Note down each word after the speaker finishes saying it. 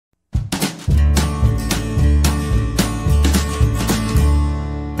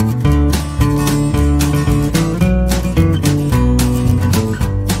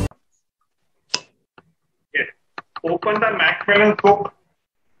open the Macmillan book.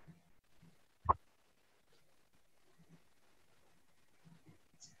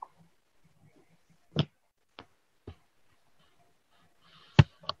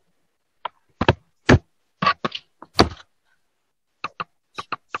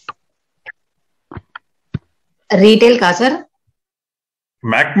 Retail का sir?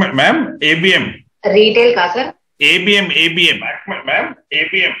 Ma'am ABM. Retail का sir? ABM. Ma'am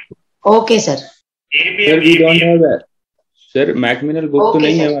ABM. Okay sir. ABM. We don't have that. Sir Macmillan book तो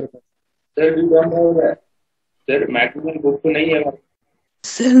नहीं है हमारे पास. Sir we don't have that. Sir Macmillan book तो नहीं है हमारे पास.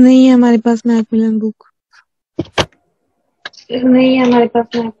 सर नहीं है हमारे पास मैकमिलन बुक. सर नहीं है हमारे पास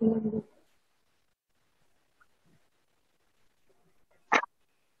Macmillan book.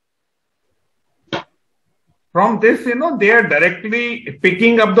 From this, they are directly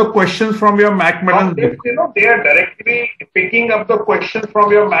picking up the questions from your Macmillan book. They are directly picking up the questions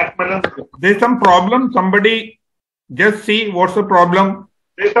from your Macmillan book. There's some problem. Somebody just see what's the problem.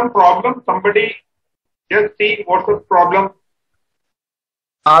 There's some problem. Somebody just see what's the problem.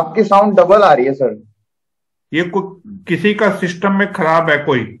 आपकी sound double आ रही है sir. ये किसी का system में खराब है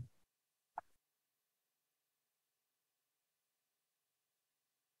कोई.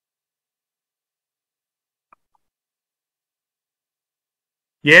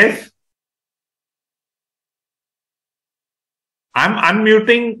 Yes, I'm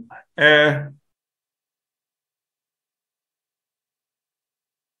unmuting.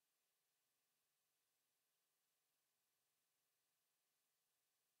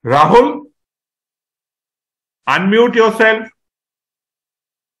 Rahul, unmute yourself.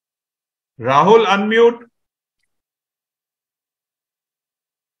 Rahul, unmute.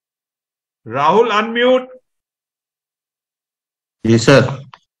 Rahul, unmute. Ji sir.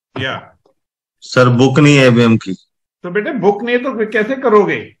 या सर बुक नहीं है एबीएम की. तो बेटे बुक नहीं है तो कैसे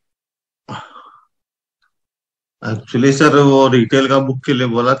करोगे? एक्चुअली सर वो रिटेल का बुक के लिए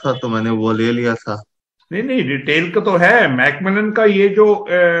बोला था तो मैंने वो ले लिया था. नहीं रिटेल का तो है. मैकमिलन का ये जो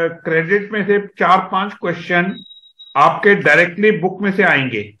क्रेडिट में से 4-5 क्वेश्चन आपके डायरेक्टली बुक में से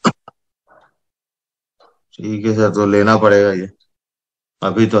आएंगे. ठीक है सर, तो लेना पड़ेगा ये.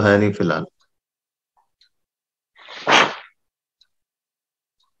 अभी तो है नहीं फिलहाल.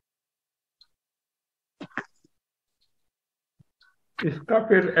 इसका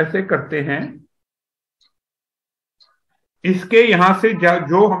फिर ऐसे करते हैं, इसके यहां से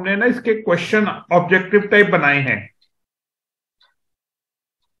जो हमने ना इसके क्वेश्चन ऑब्जेक्टिव टाइप बनाए हैं.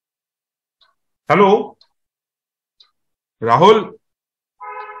 हेलो राहुल,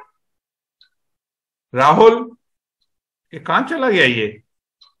 ये कहां चला गया? ये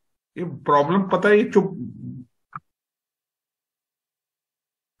प्रॉब्लम पता है. ये चुप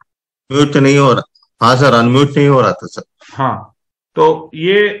म्यूट नहीं हो रहा. हाँ सर, अनम्यूट नहीं हो रहा था सर. हाँ, तो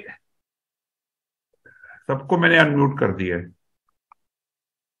ये सबको मैंने अनम्यूट कर दिया है.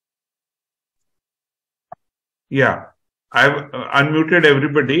 I've unmuted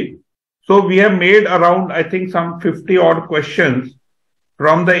everybody. So we have made around, I think, some 50 odd questions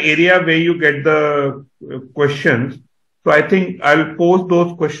from the area where you get the questions. So I think I'll post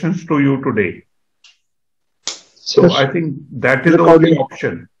those questions to you today. So I think that is the only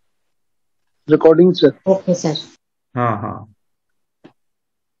option. Recording, sir. Okay, sir. हाँ.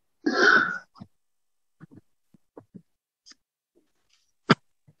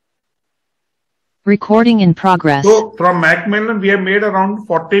 Recording in progress. So from Macmillan, we have made around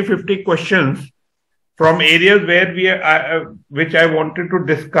 40-50 questions from areas where which I wanted to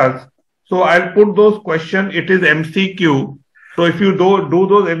discuss. So I'll put those questions. It is MCQ. So if you do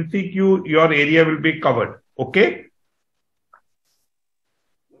those MCQ, your area will be covered. Okay?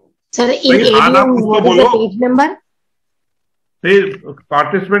 Sir, in ABM, what is the page number?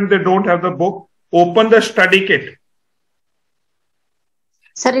 Participants, they don't have the book. Open the study kit.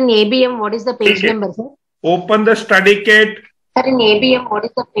 Sir, in ABM, what is the page number, sir? Open the study kit. Sir, in ABM, what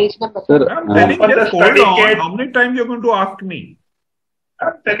is the page number, sir? I'm telling just hold on. How many times you're going to ask me?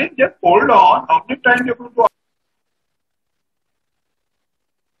 I'm telling just hold on. How many times you're going to ask?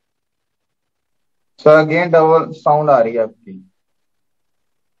 Sir, again double sound आ रही है आपकी.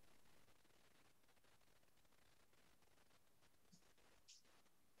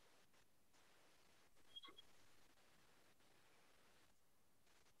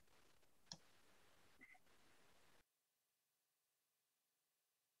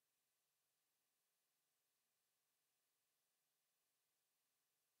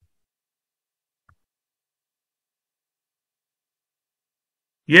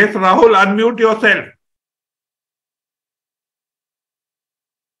 Yes, Rahul, unmute yourself.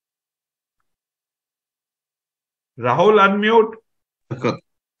 Rahul unmute.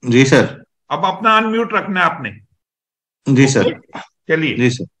 जी sir. अब अपना unmute रखना है आपने. जी sir. चलिए, जी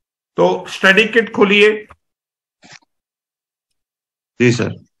sir. तो स्टडी किट खोलिए। जी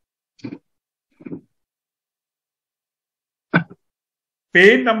sir.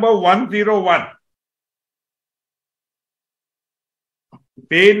 Page number 101।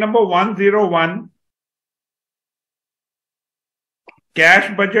 Page number 101, cash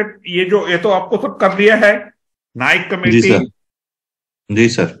budget. ये तो आपको सब कर लिया है, नाइक जी कमेटी, सर। जी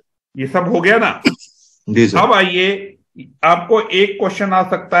सर। ये सब हो गया ना। जी सर। अब आइए, आपको एक क्वेश्चन आ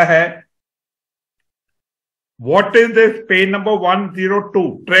सकता है, what is this page number 102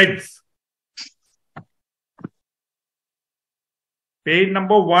 trades. Page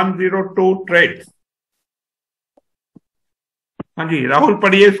number 102 trades. हाँ जी राहुल,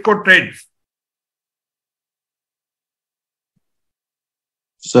 पढ़िए इसको, trades.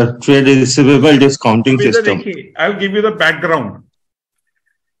 Sir, trade receivable discounting system. देखिए, I will give you the background.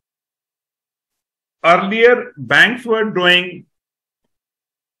 Earlier, banks were doing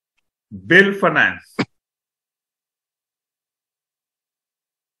bill finance.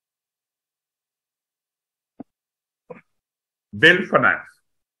 Bill finance.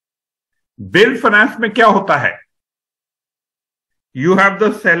 Bill finance में क्या होता है? You have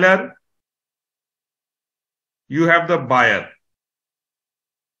the seller, you have the buyer,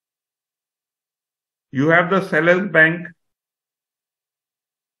 you have the seller's bank,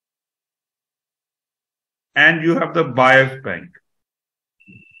 and you have the buyer's bank.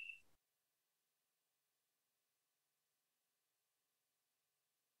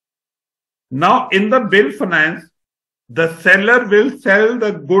 Now, in the bill finance, the seller will sell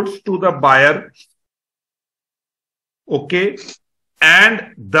the goods to the buyer, okay, and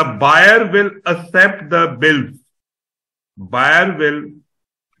the buyer will accept the bills. Buyer will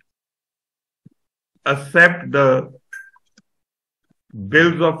accept the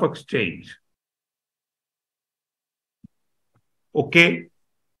bills of exchange. Okay.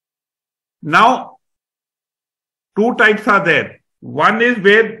 Now, two types are there. One is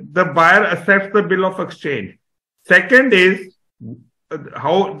where the buyer accepts the bill of exchange. Second is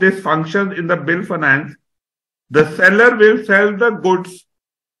how this functions in the bill finance. The seller will sell the goods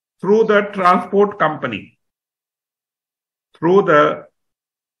through the transport company. Through the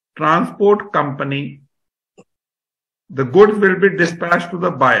transport company, the goods will be dispatched to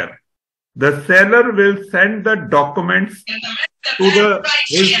the buyer. The seller will send the documents to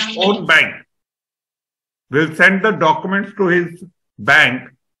his own bank. Will send the documents to his bank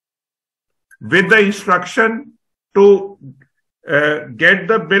with the instruction to get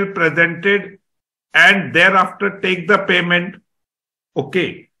the bill presented and thereafter take the payment.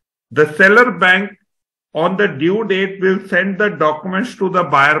 Okay. The seller bank on the due date will send the documents to the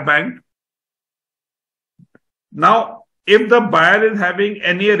buyer bank. Now, if the buyer is having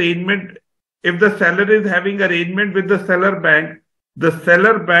any arrangement, if the seller is having arrangement with the seller bank, the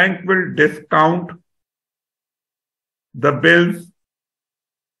seller bank will discount the bills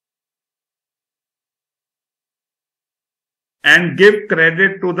and give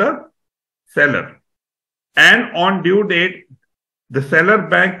credit to the seller. And on due date, the seller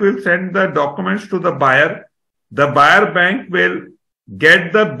bank will send the documents to the buyer. The buyer bank will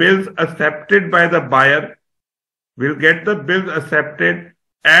get the bills accepted by the buyer, will get the bills accepted,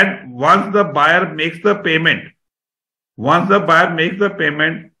 and once the buyer makes the payment,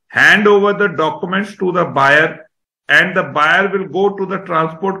 hand over the documents to the buyer, and the buyer will go to the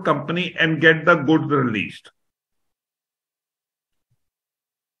transport company and get the goods released.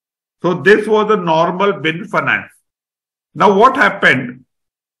 So this was a normal bill finance. Now what happened?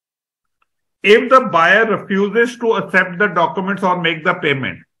 If the buyer refuses to accept the documents or make the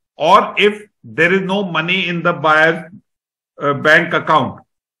payment, or if there is no money in the buyer's bank account,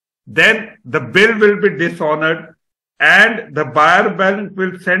 then the bill will be dishonored and the buyer bank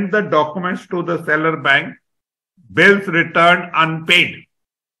will send the documents to the seller bank, bills returned unpaid,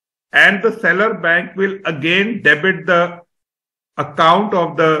 and the seller bank will again debit the account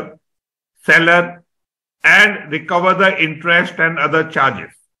of the seller and recover the interest and other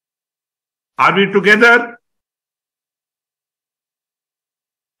charges. Are we together?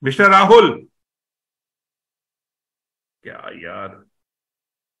 Mr. Rahul? क्या यार,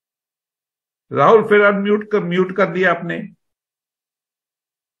 राहुल फिर mute कर दिया आपने।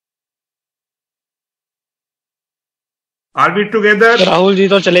 Are we together? Rahul ji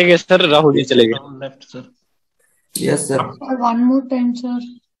तो चले गए sir, Rahul ji चले गए। Left sir. Yes sir. One more time, sir.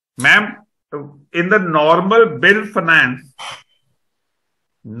 Ma'am, in the normal bill finance,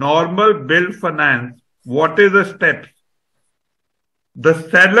 what is the steps? The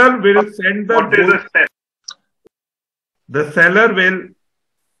seller will send the goods. The seller will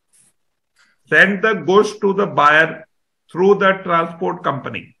send the goods to the buyer through the transport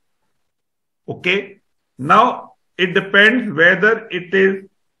company. Okay. Now, it depends whether it is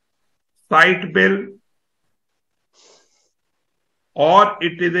site bill or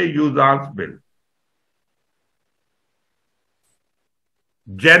it is a usance bill.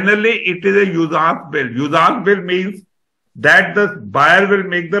 Generally, it is a usance bill. Usance bill means that the buyer will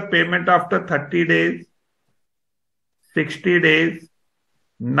make the payment after 30 days, 60 days,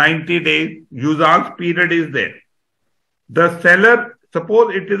 90 days. Usance period is there. The seller,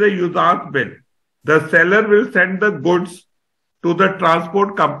 suppose it is a usance bill, the seller will send the goods to the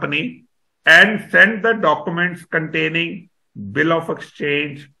transport company and send the documents containing bill of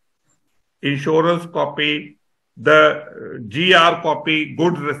exchange, insurance copy, the GR copy,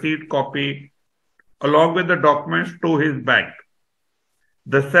 goods receipt copy, along with the documents to his bank.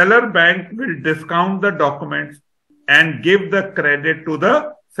 The seller bank will discount the documents and give the credit to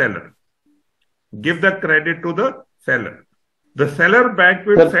the seller. Give the credit to the seller. The seller bank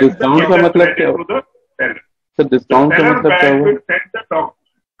will send the credit to the seller. Sir, discount का मतलब क्या हुआ?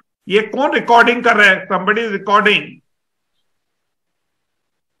 ये कौन recording कर रहा है? Somebody is recording.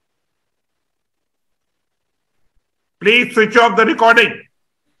 Please switch off the recording.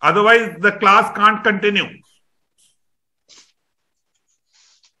 Otherwise, the class can't continue.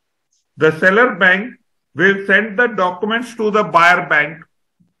 The seller bank will send the documents to the buyer bank.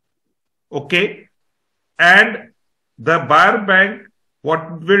 Okay. And the buyer bank,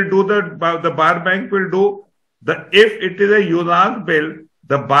 what will do the buyer bank will do? If it is a usance bill,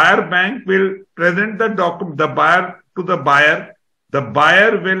 the buyer bank will present the document, the buyer to the buyer. The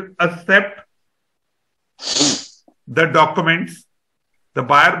buyer will accept the documents. The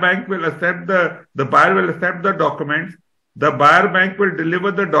buyer bank will accept the buyer will accept the documents. The buyer bank will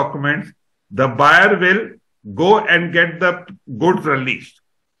deliver the documents. The buyer will go and get the goods released.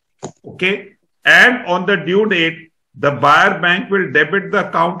 Okay. And on the due date, the buyer bank will debit the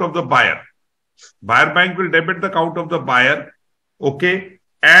account of the buyer. Buyer bank will debit the account of the buyer. Okay.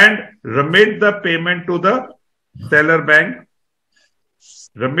 And remit the payment to the seller bank.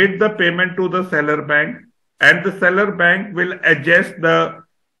 Remit the payment to the seller bank. And the seller bank will adjust the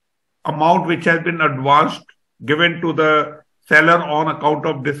amount which has been advanced given to the seller on account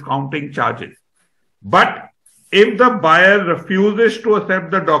of discounting charges. But if the buyer refuses to accept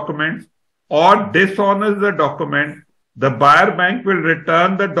the documents or dishonors the document, the buyer bank will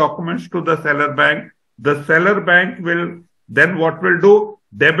return the documents to the seller bank. The seller bank will then what will do?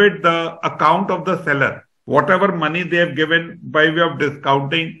 Debit the account of the seller. Whatever money they have given by way of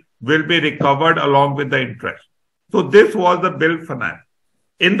discounting will be recovered along with the interest. So this was the bill finance.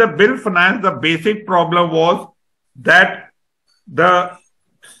 In the bill finance, the basic problem was that the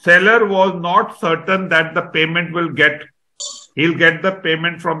seller was not certain that the payment he'll get the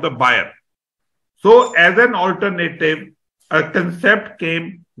payment from the buyer. So as an alternative, a concept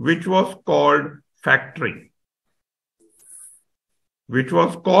came which was called factoring.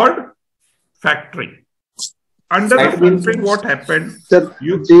 Under the factoring, what happened? Sir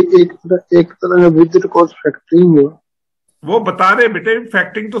एक तरह का with record factoring हुआ. वो बता रहे बेटे,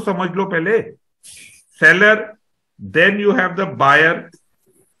 factoring तो समझ लो पहले. Seller, then you have the buyer.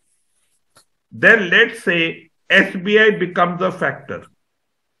 Then let's say SBI becomes a factor.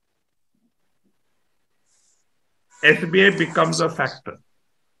 SBI becomes a factor.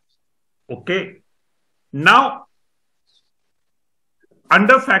 Okay. Now,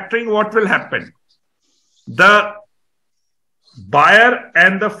 under factoring, what will happen? The buyer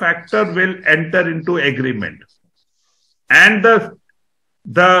and the factor will enter into agreement, and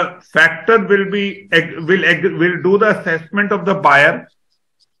the factor will do the assessment of the buyer,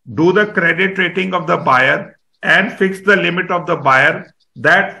 do the credit rating of the buyer, and fix the limit of the buyer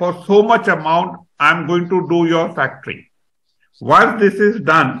that for so much amount I'm going to do your factoring. Once this is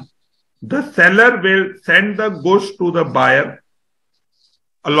done, the seller will send the goods to the buyer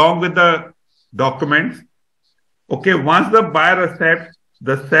along with the documents. Okay, once the buyer accepts,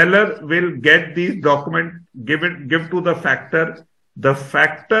 the seller will get these documents, give to the factor. The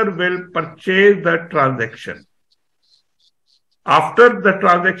factor will purchase the transaction. After the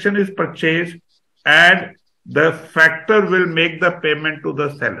transaction is purchased, and the factor will make the payment to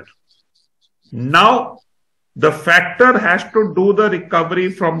the seller. Now, the factor has to do the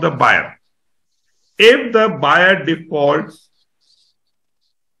recovery from the buyer. If the buyer defaults,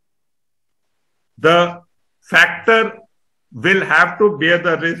 the factor will have to bear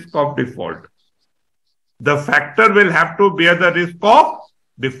the risk of default. The factor will have to bear the risk of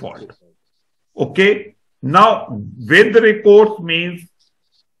default. Okay. Now, with recourse means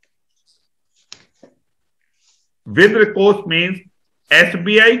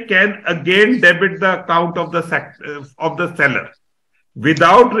SBI can again debit the account of the seller.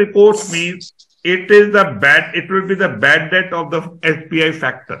 Without recourse means it will be the bad debt of the SBI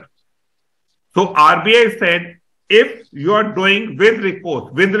factor. So RBI said, if you are doing with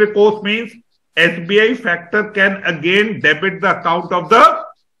recourse means SBI factor can again debit the account of the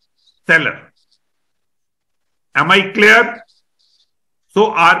seller. Am I clear?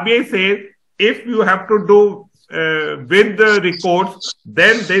 So RBI says, if you have to do with the recourse,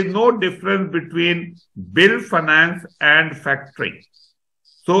 then there is no difference between bill finance and factoring.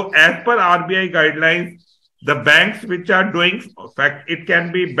 So as per RBI guidelines, the banks which are doing, it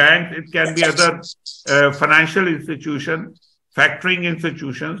can be banks, it can be other financial institutions, factoring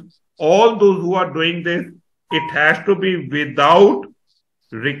institutions, all those who are doing this, it has to be without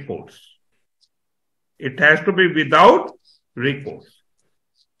recourse. It has to be without recourse.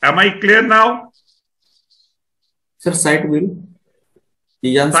 Am I clear now? Sir, side bill.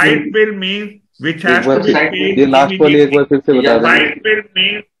 Side bill means which has to be paid immediately. Side bill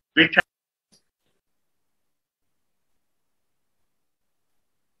means which.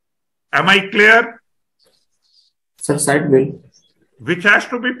 Am I clear? Sir, side bill. Which has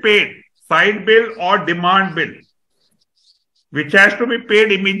to be paid, side bill or demand bill, which has to be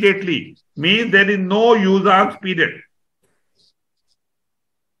paid immediately, means there is no usance period.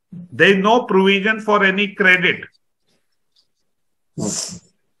 There is no provision for any credit.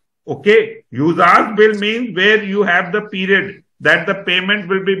 Okay, usance bill means where you have the period that the payment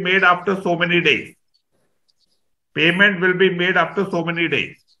will be made after so many days. Payment will be made after so many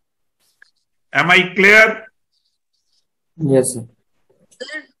days. Am I clear? Yes, sir.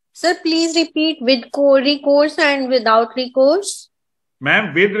 Sir, please repeat with recourse and without recourse.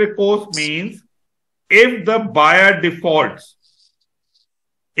 Ma'am, with recourse means if the buyer defaults,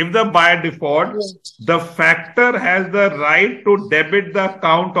 the factor has the right to debit the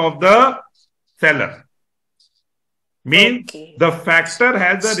account of the seller. Means the factor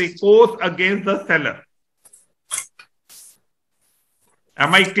has the recourse against the seller.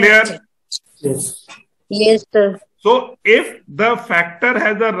 Am I clear? Yes. Yes, sir. So if the factor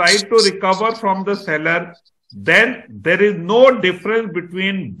has the right to recover from the seller, then there is no difference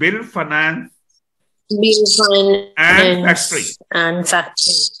between bill finance and factoring.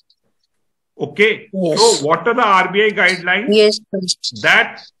 Okay. Yes. So what are the RBI guidelines? Yes, sir.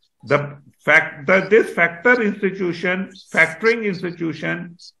 That this factoring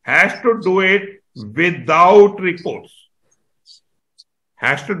institution has to do it without recourse.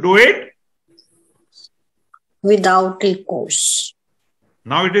 Has to do it without recourse.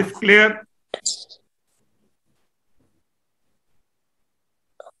 Now it is clear.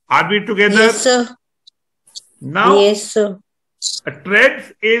 Are we together? Yes, sir. Now, yes, sir.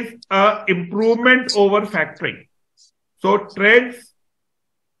 Trades is a improvement over factoring. So trades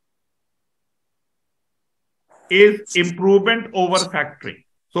is improvement over factoring.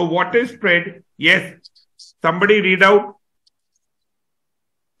 So what is trade? Yes. Somebody read out.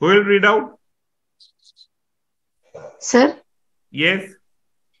 Who will read out? Sir Yes.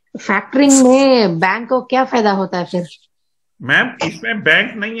 Factoring में bank को क्या फायदा होता है फिर? Ma'am इसमें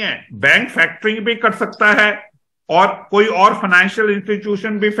bank नहीं है, बैंक फैक्टरिंग भी कर सकता है और कोई और फाइनेंशियल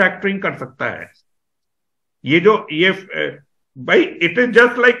इंस्टीट्यूशन भी फैक्टरिंग कर सकता है. ये भाई it is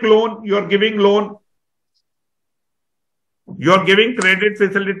just like loan. You are giving loan, you are giving credit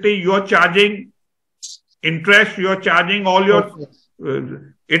facility, you are charging interest, you are charging all your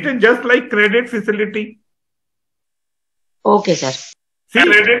it is just like credit facility. Okay, sir. See,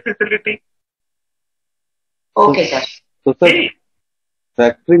 credit facility. Okay, sir. तो sir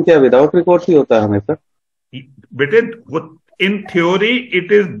factoring क्या without record ही होता है हमेशा? बेटे in theory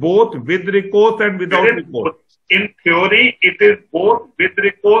it is both with recourse and without recourse. In theory it is both with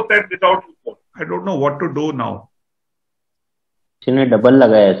recourse and without recourse. I don't know what to do now. इसने double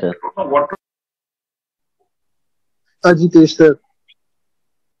लगाया sir. Ajitesh sir.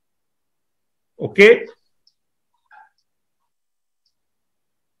 Okay.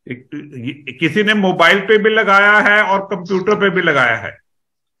 किसी ने mobile पे भी लगाया है और computer पे भी लगाया है.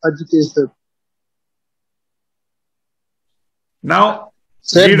 Ajitesh sir. Now,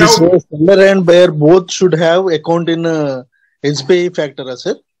 sir, this was seller and buyer both should have account in SBI factor,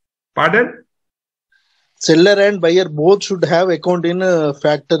 sir. Pardon? Seller and buyer both should have account in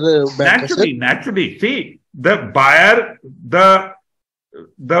factor bank. Naturally. See, the buyer, the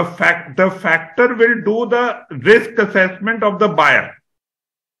factor will do the risk assessment of the buyer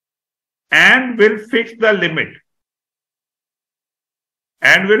and will fix the limit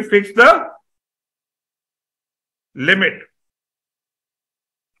and will fix the limit.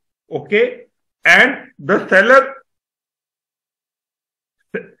 Okay, and the seller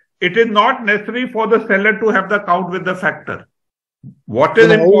it is not necessary for the seller to have the account with the factor. What is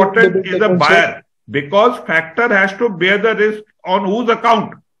Then how important debit is the account, sir? buyer, because factor has to bear the risk on whose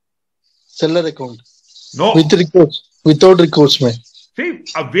account? Seller account. No. With recourse. Without recourse में. See,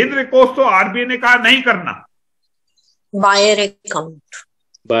 with recourse तो RBI ने कहा नहीं करना. Buyer account.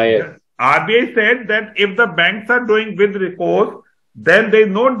 Buyer. RBI said that if the banks are doing with recourse, then there is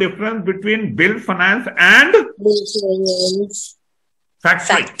no difference between bill finance and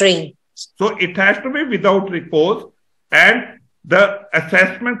factoring. So it has to be without recourse, and the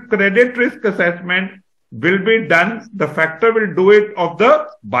assessment, credit risk assessment will be done. The factor will do it of the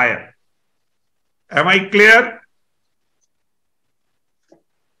buyer. Am I clear?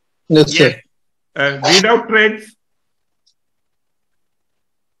 Yes, sir. Read out trades.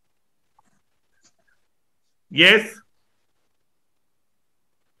 Yes.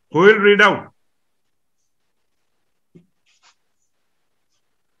 Who will read out?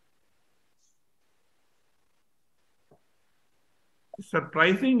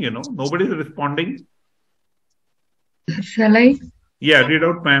 Surprising, nobody is responding. Shall I? Yeah, read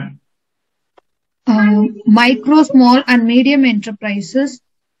out, ma'am. Micro, small and medium enterprises,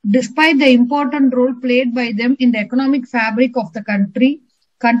 despite the important role played by them in the economic fabric of the country,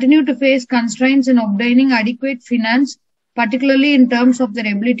 continue to face constraints in obtaining adequate finance, particularly in terms of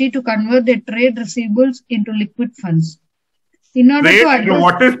their ability to convert their trade receivables into liquid funds. In order to address...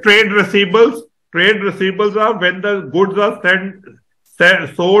 What is trade receivables? Trade receivables are when the goods are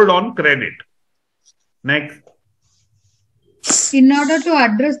sold on credit. Next. In order to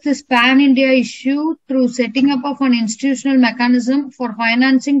address this pan-India issue through setting up of an institutional mechanism for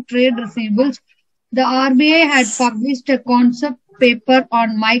financing trade receivables, the RBI had published a concept paper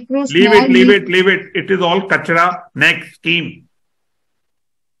on micro, small... Leave it. It is all kachra. Next, scheme.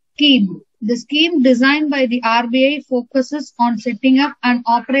 The scheme designed by the RBI focuses on setting up and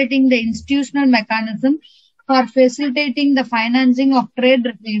operating the institutional mechanism for facilitating the financing of trade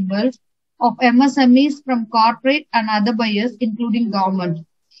receivables of MSMEs from corporate and other buyers, including government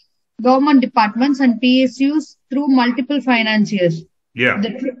departments and PSUs through multiple financiers. Yeah.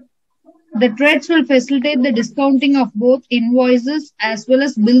 The trades will facilitate the discounting of both invoices as well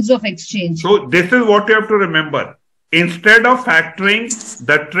as bills of exchange. So this is what you have to remember. Instead of factoring,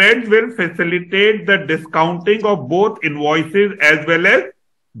 the trades will facilitate the discounting of both invoices as well as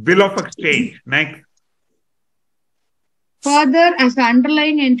bill of exchange. Next. Further, as the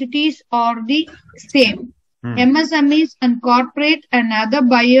underlying entities are the same, MSMEs and corporate and other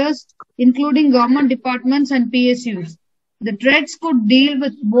buyers, including government departments and PSUs, the trades could deal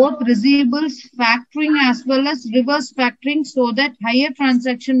with both receivables, factoring as well as reverse factoring so that higher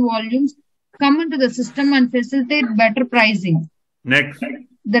transaction volumes come into the system and facilitate better pricing. Next.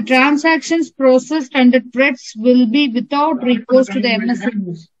 The transactions processed and the trades will be without recourse to the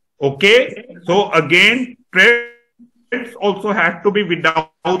MSMEs. Okay. So again, trades also have to be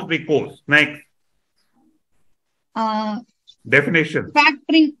without recourse. Next. Definition.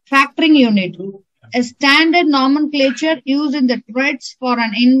 Factoring unit. A standard nomenclature used in the trades for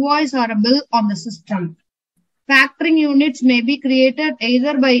an invoice or a bill on the system. Factoring units may be created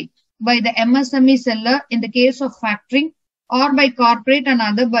either by the MSME seller in the case of factoring or by corporate and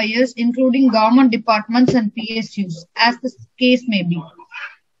other buyers, including government departments and PSUs, as the case may be.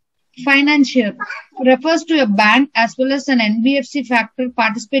 Financier refers to a bank as well as an NBFC factor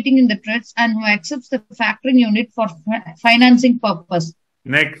participating in the trades and who accepts the factoring unit for financing purpose.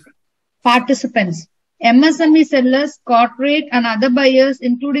 Next. Participants. MSME sellers, corporate and other buyers,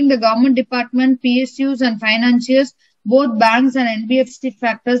 including the government department, PSUs and financiers, both banks and NBFC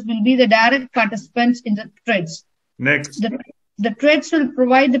factors will be the direct participants in the trades. Next. The trades will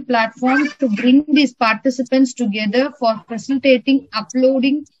provide the platform to bring these participants together for facilitating,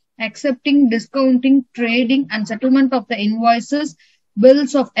 uploading, accepting, discounting, trading and settlement of the invoices,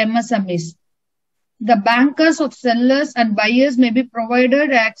 bills of MSMEs. The bankers of sellers and buyers may be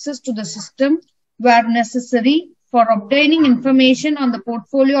provided access to the system where necessary for obtaining information on the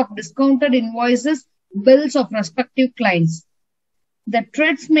portfolio of discounted invoices, bills of respective clients. The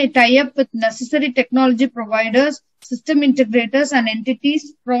trades may tie up with necessary technology providers, system integrators and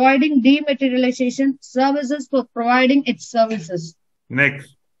entities providing dematerialization services for providing its services.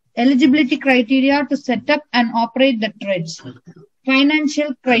 Next. Eligibility criteria to set up and operate the trades.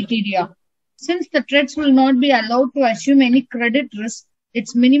 Financial criteria. Since the trades will not be allowed to assume any credit risk,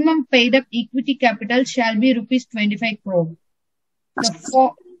 its minimum paid up equity capital shall be rupees 25 crore.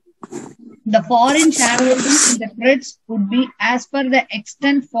 The foreign shareholding in the trades would be as per the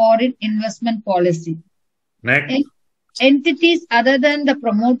extant foreign investment policy. Next. Entities other than the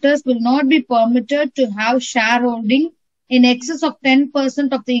promoters will not be permitted to have shareholding in excess of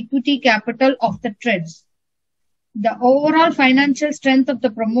 10% of the equity capital of the trades. The overall financial strength of the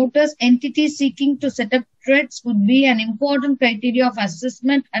promoters entity seeking to set up trades would be an important criteria of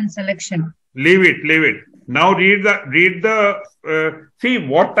assessment and selection. Leave it. Now see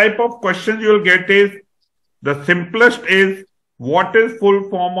what type of questions you'll get is, the simplest is, what is full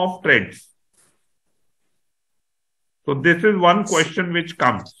form of trades? So this is one question which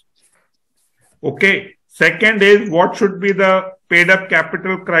comes. Okay. Second is, what should be the paid up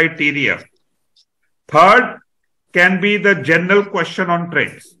capital criteria? Third can be the general question on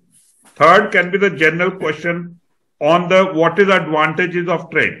trades. Third can be the general question on the what is advantages of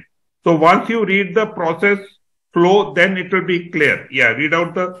trade. So once you read the process flow, then it will be clear. Yeah, read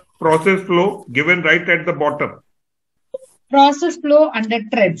out the process flow given right at the bottom. Process flow under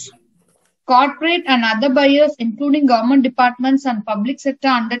trades. Corporate and other buyers, including government departments and public sector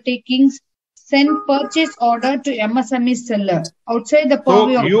undertakings, send purchase order to MSME seller outside the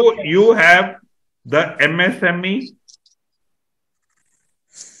purview of you have the MSME,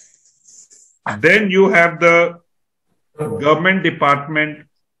 then you have the government department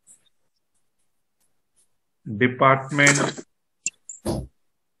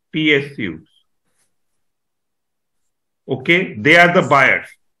PSUs. Okay, they are the buyers.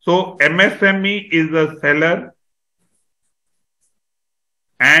 So MSME is the seller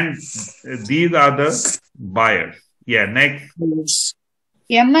and these are the buyers. Yeah, next.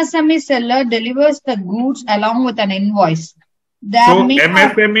 MSME seller delivers the goods along with an invoice. So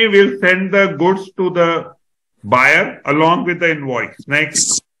MSME will send the goods to the buyer along with the invoice.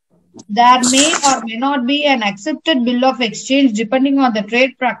 Next. There may or may not be an accepted bill of exchange depending on the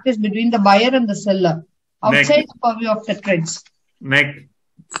trade practice between the buyer and the seller outside the purview of the trades. Next.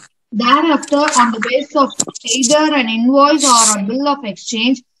 Thereafter, on the basis of either an invoice or a bill of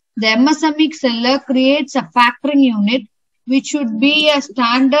exchange, the MSME seller creates a factoring unit, which should be a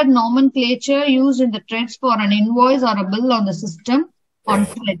standard nomenclature used in the trades for an invoice or a bill on the system on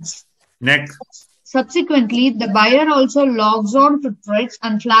trades. Next. Subsequently, the buyer also logs on to trades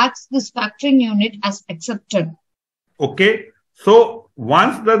and flags this factoring unit as accepted. Okay. So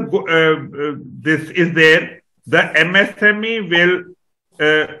once this is there, the MSME will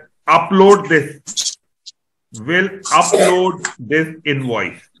upload this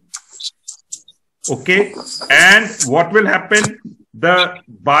invoice. Okay. And what will happen? The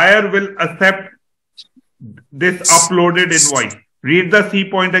buyer will accept this uploaded invoice. Read the C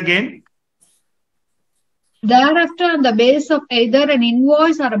point again. Thereafter, on the basis of either an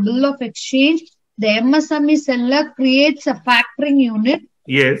invoice or a bill of exchange, the MSME seller creates a factoring unit.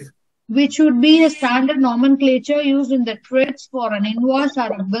 Yes. Which would be a standard nomenclature used in the trades for an invoice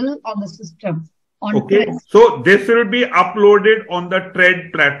or a bill on the system. Okay. Trades. So this will be uploaded on the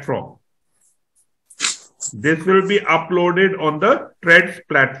trade platform. This will be uploaded on the trades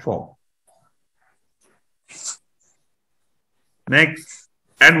platform. Next.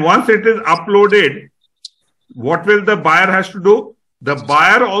 And once it is uploaded, what will the buyer has to do? The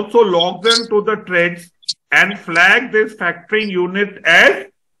buyer also logs into the trades and flag this factoring unit as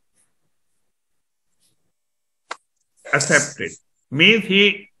accepted. Means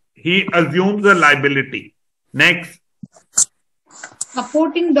he assumes the liability. Next.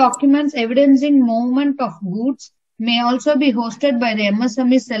 Supporting documents evidencing movement of goods may also be hosted by the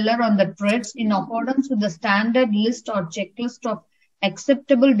MSME seller on the trades in accordance with the standard list or checklist of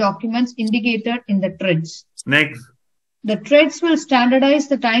acceptable documents indicated in the trades. Next. The trades will standardize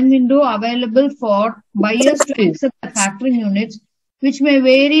the time window available for buyers to accept the factoring units, which may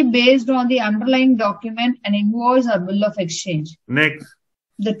vary based on the underlying document, an invoice or bill of exchange. Next.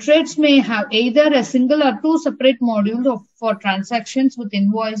 The trades may have either a single or two separate modules for transactions with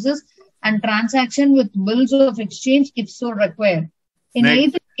invoices and transaction with bills of exchange if so required. In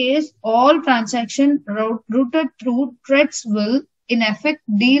either case, all transactions routed through trades will in effect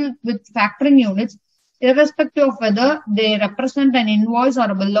deal with factoring units, irrespective of whether they represent an invoice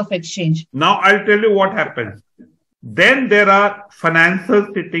or a bill of exchange. Now I'll tell you what happens. Then there are financiers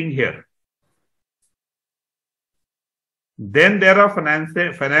sitting here. Then there are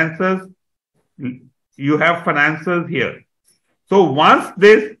financiers. You have financiers here. So once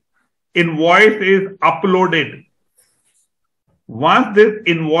this invoice is uploaded,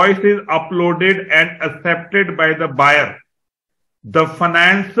 and accepted by the buyer, the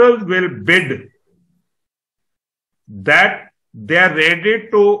financiers will bid that they are ready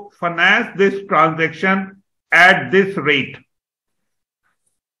to finance this transaction at this rate,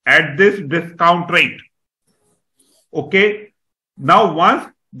 at this discount rate. Okay. Now, once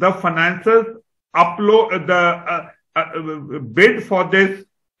the financiers upload the bid for this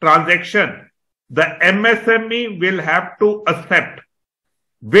transaction, the MSME will have to accept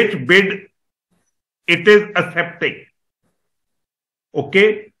which bid it is accepting.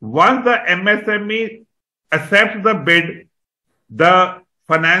 Okay. Once the MSME accepts the bid, the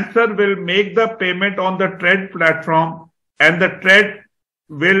financer will make the payment on the trade platform and the trade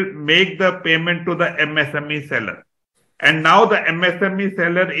will make the payment to the MSME seller. And now the MSME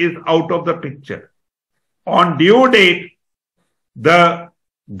seller is out of the picture. On due date, the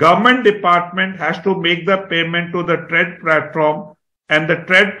government department has to make the payment to the trade platform and the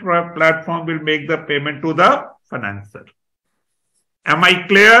trade platform will make the payment to the financer. Am I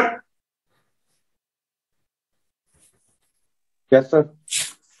clear? Yes, sir.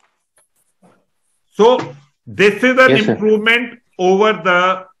 So this is an Yes, sir. improvement over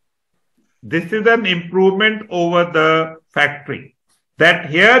the factoring. That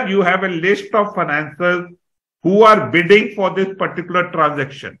here you have a list of financiers who are bidding for this particular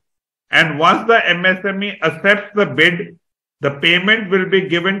transaction. And once the MSME accepts the bid, the payment will be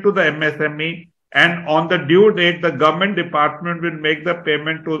given to the MSME, and on the due date, the government department will make the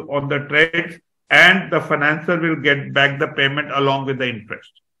payment on the trades, and the financer will get back the payment along with the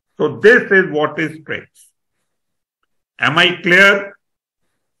interest. So this is what is trades. Am I clear?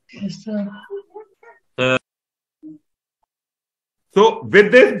 Yes, sir. So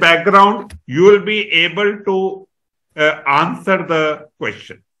with this background, you will be able to answer the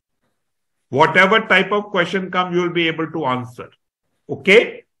question. Whatever type of question comes, you will be able to answer.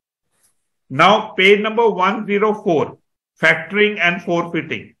 Okay. Now, page number 104, factoring and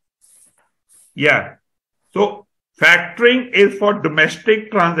forfeiting. Yeah. So, factoring is for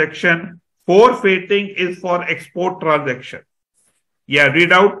domestic transaction. Forfeiting is for export transaction. Yeah,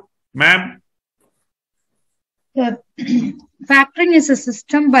 read out, ma'am. Factoring is a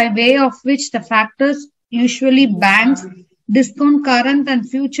system by way of which the factors, usually banks, discount current and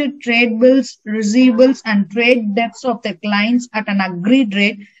future trade bills, receivables, and trade debts of the clients at an agreed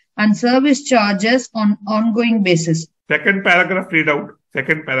rate and service charges on ongoing basis. Second paragraph, read out.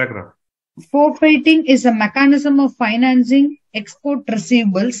 Second paragraph. Forfeiting is a mechanism of financing export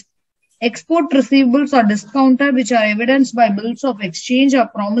receivables. Export receivables are discounted, which are evidenced by bills of exchange or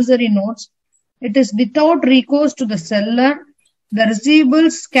promissory notes. It is without recourse to the seller. The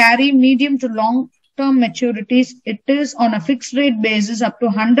receivables carry medium to long-term maturities. It is on a fixed rate basis up to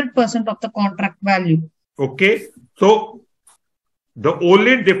 100% of the contract value. Okay. So, the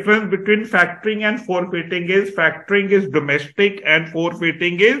only difference between factoring and forfeiting is domestic and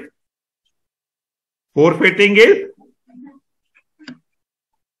forfeiting is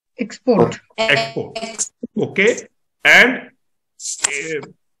export. Okay. And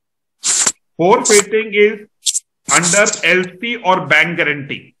forfeiting is under LC or bank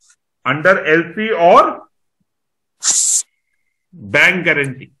guarantee. Under LC or bank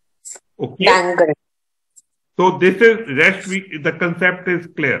guarantee. Okay. Bank guarantee. So this is the concept is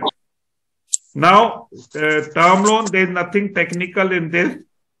clear. Now, term loan, there is nothing technical in this.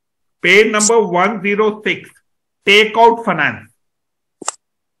 Page number 106, take out finance.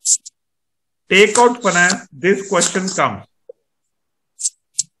 Take out finance, this question comes.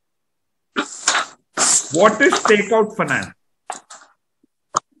 What is take out finance?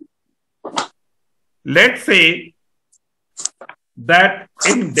 Let's say that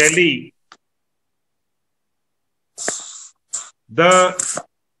in Delhi, the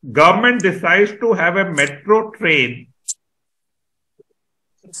government decides to have a metro train.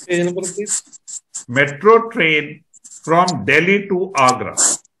 Page number, please. Metro train from Delhi to Agra.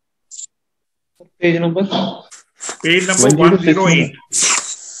 Page number? Page number 108.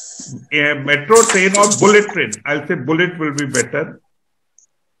 A metro train or bullet train. I'll say bullet will be better.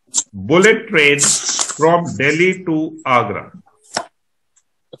 Bullet train from Delhi to Agra.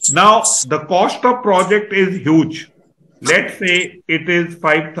 Now, the cost of project is huge. Let's say it is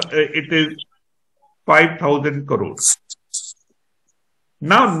 5,000 crores.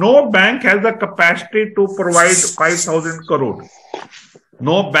 Now, no bank has the capacity to provide 5,000 crores.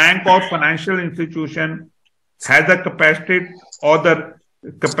 No bank or financial institution has the capacity or the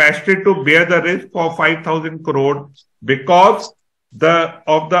capacity to bear the risk of 5,000 crores because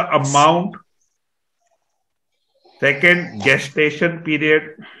of the amount. Second, gestation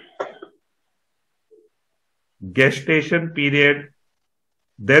period,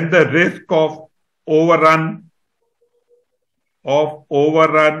 then the risk of overrun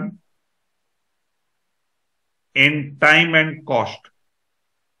in time and cost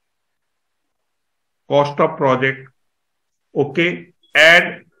of project, okay,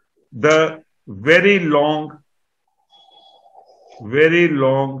 and the very long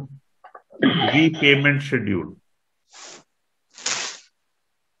repayment schedule.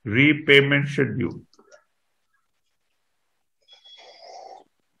 repayment schedule.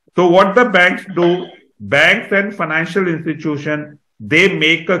 So what the banks do, banks and financial institutions, they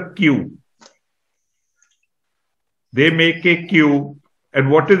make a queue. They make a queue. And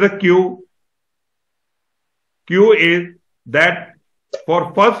what is a queue? Queue is that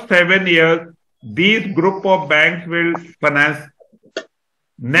for first 7 years, these group of banks will finance.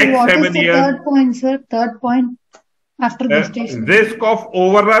 Next What 7 is the years, third point, sir? Third point after the station. risk of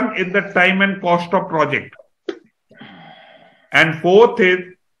overrun in the time and cost of project. And fourth is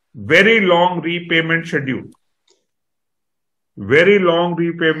very long repayment schedule. Very long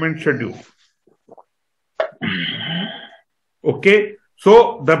repayment schedule. Okay.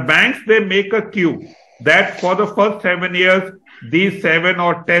 So the banks, they make a queue that for the first 7 years, these 7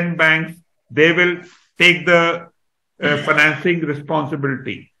 or 10 banks, they will take the financing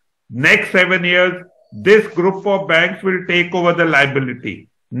responsibility. Next 7 years, this group of banks will take over the liability.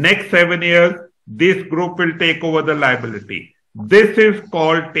 Next 7 years, this group will take over the liability. This is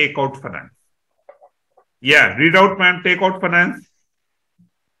called takeout finance. Yeah, read out, ma'am, takeout finance.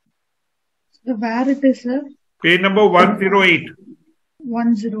 So where it is, sir? Page number 108.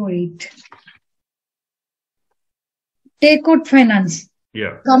 108. Takeout finance.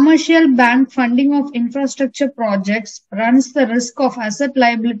 Yeah. Commercial bank funding of infrastructure projects runs the risk of asset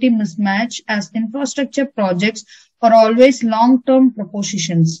liability mismatch as infrastructure projects are always long-term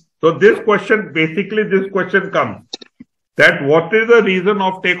propositions. So this question, basically this question comes that what is the reason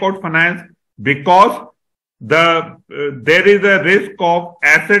of takeout finance? Because there is a risk of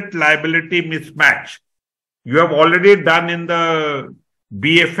asset liability mismatch. You have already done in the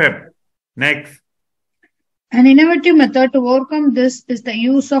BFM. Next. An innovative method to overcome this is the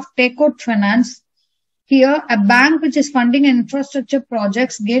use of takeout finance. Here, a bank which is funding infrastructure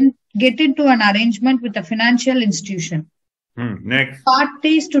projects get into an arrangement with a financial institution. Next.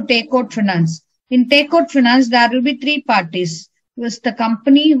 Parties to takeout finance. In takeout finance, there will be 3 parties. First, the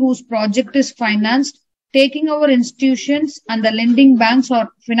company whose project is financed, taking over institutions, and the lending banks or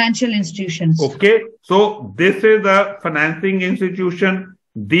financial institutions. Okay. So this is the financing institution.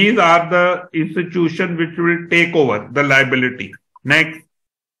 These are the institutions which will take over the liability. Next.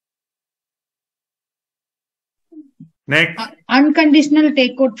 Next. Unconditional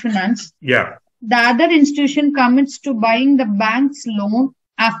takeout finance. Yeah. The other institution commits to buying the bank's loan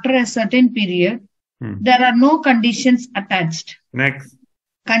after a certain period. There are no conditions attached. Next.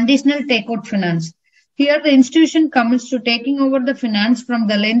 Conditional takeout finance. Here, the institution commits to taking over the finance from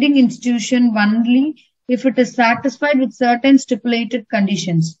the lending institution only if it is satisfied with certain stipulated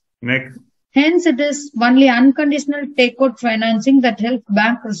conditions. Next. Hence, it is only unconditional takeout financing that helps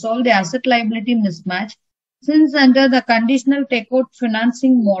bank resolve the asset liability mismatch. Since under the conditional takeout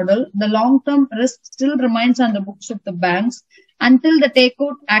financing model, the long-term risk still remains on the books of the banks until the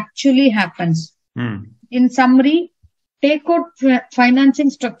takeout actually happens. In summary, takeout financing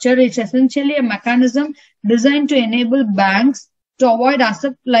structure is essentially a mechanism designed to enable banks to avoid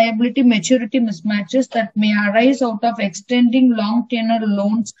asset liability maturity mismatches that may arise out of extending long tenor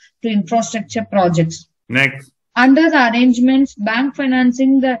loans to infrastructure projects. Next. Under the arrangements, bank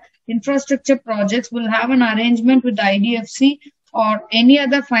financing the infrastructure projects will have an arrangement with the IDFC or any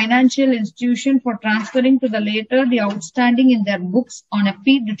other financial institution for transferring to the later the outstanding in their books on a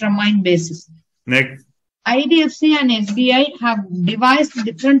predetermined basis. Next. IDFC and SBI have devised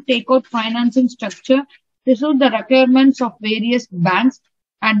different takeout financing structure to suit the requirements of various banks,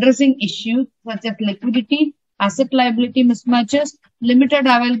 addressing issues such as liquidity, asset liability mismatches, limited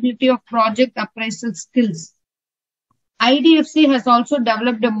availability of project appraisal skills. IDFC has also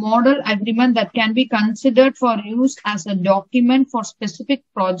developed a model agreement that can be considered for use as a document for specific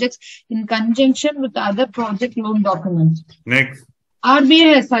projects in conjunction with other project loan documents. Next.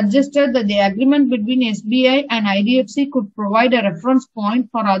 RBI has suggested that the agreement between SBI and IDFC could provide a reference point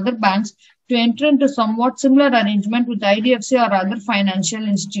for other banks to enter into somewhat similar arrangement with IDFC or other financial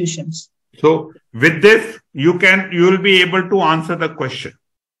institutions. So with this, you will be able to answer the question.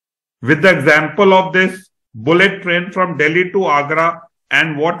 With the example of this bullet train from Delhi to Agra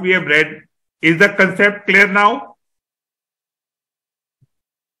and what we have read, is the concept clear now?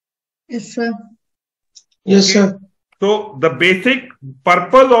 Yes, sir. Yes, sir. So the basic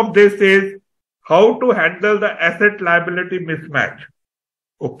purpose of this is how to handle the asset liability mismatch.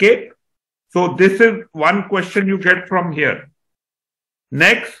 Okay. So this is one question you get from here.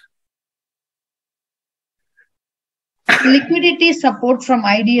 Next. Liquidity support from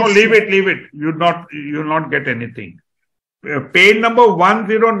IDFC. No, leave it. You'll not get anything. Page number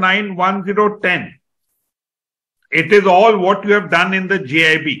 109, 1010. It is all what you have done in the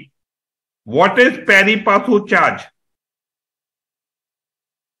GIB. What is pari passu charge?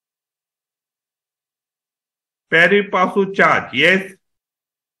 Pari passu charge. Yes.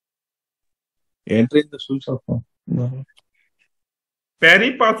 Entry in the source of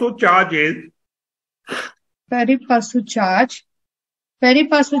Pari passu charge is Pari passu charge. Pari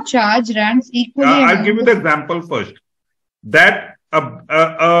passu charge ranks equally. I'll give you the example first. That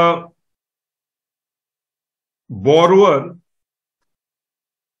a borrower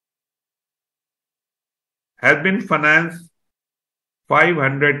has been financed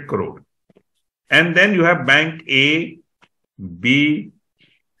 500 crore. And then you have bank A, B,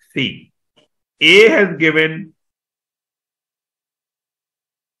 C. A has given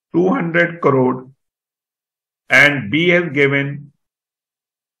 200 crore and B has given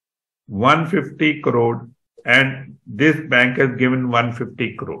 150 crore and this bank has given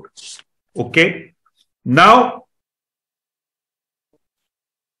 150 crore. Okay. Now,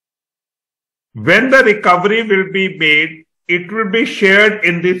 when the recovery will be made, it will be shared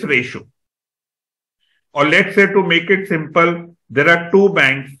in this ratio. Or let's say, to make it simple, there are two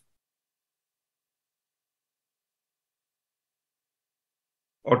banks.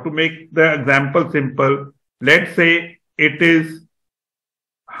 Or to make the example simple, let's say it is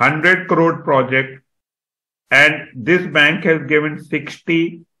 100 crore project and this bank has given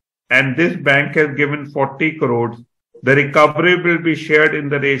 60 and this bank has given 40 crores. The recovery will be shared in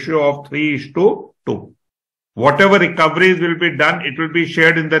the ratio of 3:2. Whatever recoveries will be done, it will be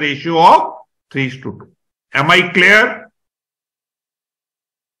shared in the ratio of 3:2. Am I clear?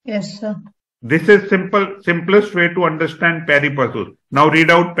 Yes, sir. This is simplest way to understand pari passu. Now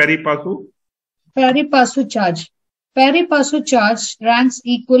read out pari passu. Pari passu charge. Pari passu charge ranks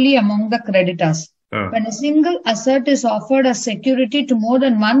equally among the creditors. When a single asset is offered as security to more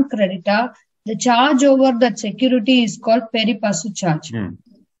than one creditor, the charge over that security is called pari passu charge.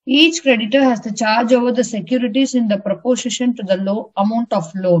 Each creditor has the charge over the securities in the proportion to the amount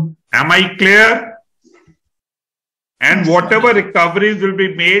of loan. Am I clear? And whatever recoveries will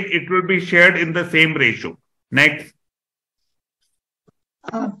be made, it will be shared in the same ratio. Next.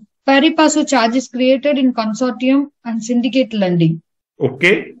 Pari passu charge is created in consortium and syndicate lending.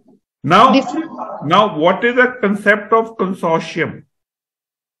 Okay. Now what is the concept of consortium?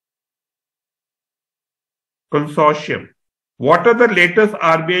 Consortium. What are the latest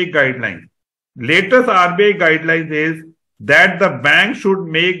RBI guidelines? Latest RBI guidelines is that the bank should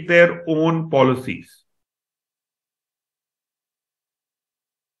make their own policies.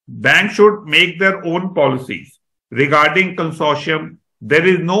 Banks should make their own policies regarding consortium. There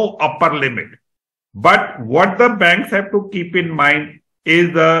is no upper limit. But what the banks have to keep in mind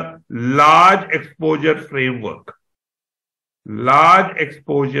is the large exposure framework. Large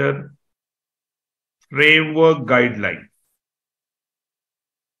exposure framework guidelines.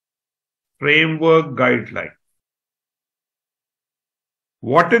 Framework guideline.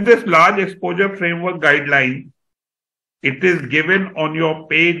 What is this large exposure framework guideline? It is given on your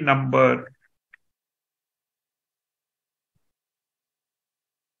page number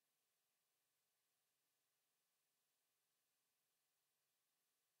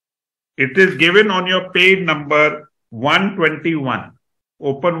 121.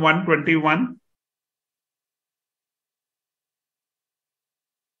 Open 121.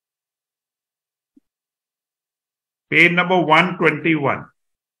 Page number 121.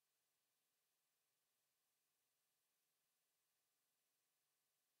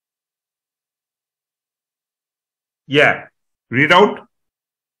 Yeah. Read out.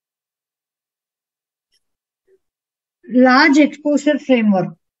 Large exposure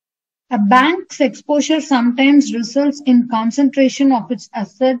framework. A bank's exposure sometimes results in concentration of its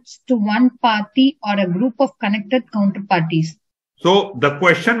assets to one party or a group of connected counterparties. So the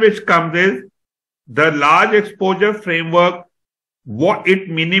question which comes is, the large exposure framework, what it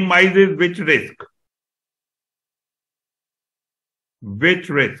minimizes which risk? Which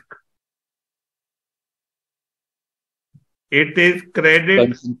risk? It is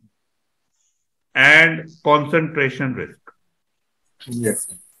credit and concentration risk. Yes.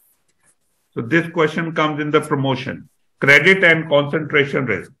 So this question comes in the promotion. Credit and concentration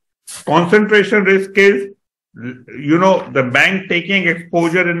risk. Concentration risk is, the bank taking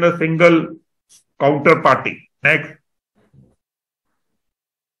exposure in a single counterparty. Next.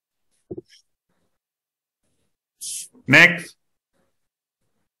 Next.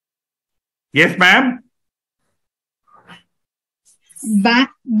 Yes, ma'am.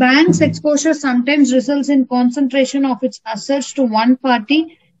 Bank's exposure sometimes results in concentration of its assets to one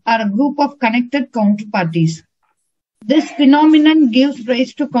party or a group of connected counterparties. This phenomenon gives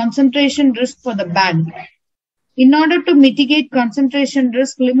rise to concentration risk for the bank. In order to mitigate concentration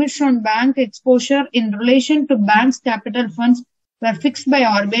risk, limits on bank exposure in relation to bank's capital funds were fixed by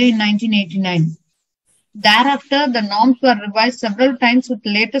RBI in 1989. Thereafter, the norms were revised several times with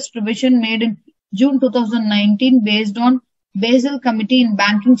latest revision made in June 2019 based on Basel Committee in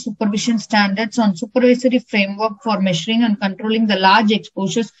Banking Supervision Standards on Supervisory Framework for Measuring and Controlling the Large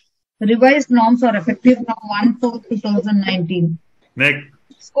Exposures. Revised norms are effective from 1/4/2019. Next.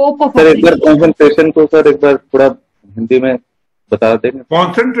 Scope of sir एक बार application. concentration को sir एक बार थोड़ा हिंदी में बता देंगे.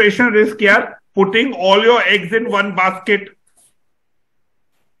 Concentration risk यार, putting all your eggs in one basket.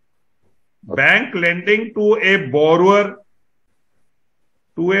 Bank lending to a borrower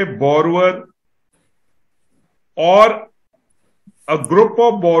or a group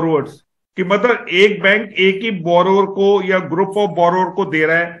of borrowers, कि मतलब एक बैंक एक ही बोरोवर को या ग्रुप ऑफ बोरोवर को दे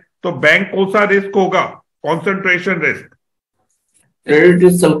रहा है, तो बैंक कौन सा रिस्क होगा? Concentration risk. क्रेडिट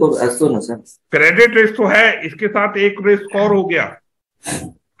रिस्क सबको ऐसा ना सर. क्रेडिट रिस्क तो है, इसके साथ एक रिस्क और हो गया.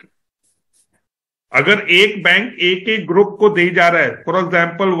 अगर एक बैंक एक ही ग्रुप को दे जा रहा है, for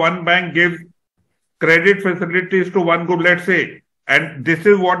example one bank gives credit facilities to one group, let's say, and this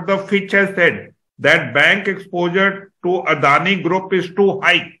is what the Fitch has said, that bank exposure to Adani group is too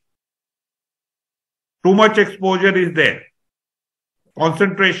high. Too much exposure is there.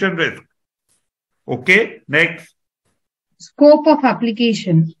 Concentration risk. Okay, next. Scope of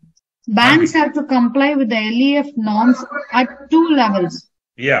application. Banks have to comply with the LEF norms at two levels.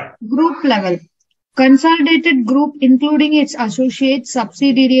 Yeah. Group level. Consolidated group including its associates,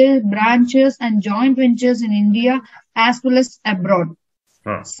 subsidiaries, branches and joint ventures in India as well as abroad.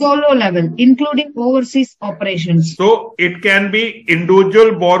 Solo level, including overseas operations. So it can be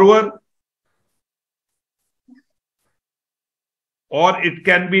individual borrower or it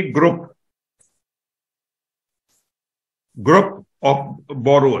can be group of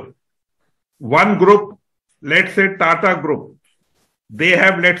borrower. One group, let's say Tata Group, they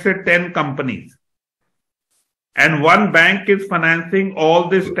have, let's say, 10 companies. And one bank is financing all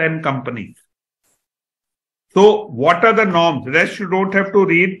these 10 companies. So what are the norms? Rest you don't have to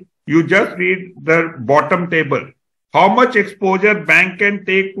read. You just read the bottom table. How much exposure bank can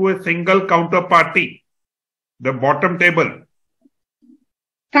take to a single counterparty? The bottom table.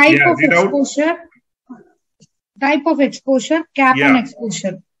 Type of exposure, cap on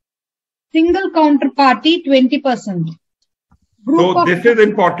exposure. Single counterparty, 20%. So this is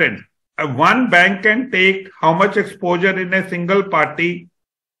important. One bank can take how much exposure in a single party?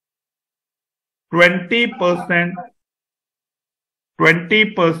 20%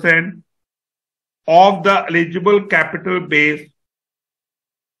 of the eligible capital base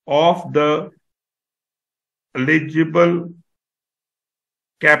of the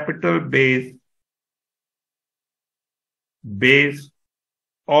base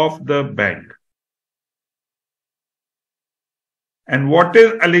of the bank. And what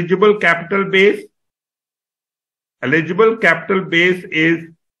is eligible capital base? Eligible capital base is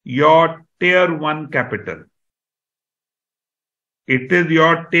your tier 1 capital. It is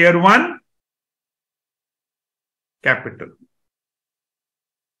your tier 1 capital.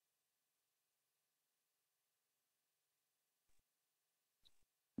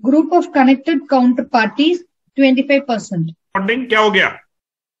 Group of connected counterparties, 25%. Funding क्या हो गया?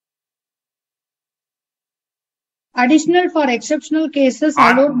 Additional for exceptional cases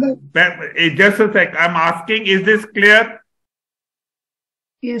allowed by... Just a sec. I'm asking, is this clear?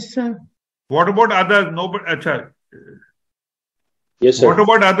 Yes, sir. What about others? Nobody. Achha. Yes, sir. What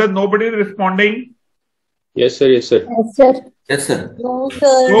about others? Nobody is responding? Yes, sir. Yes, sir. Yes, sir. Yes, sir. No,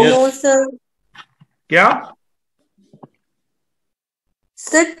 sir. No, sir. क्या?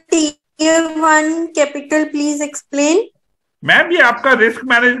 Sir, tier 1 capital, please explain. Ma'am ये आपका risk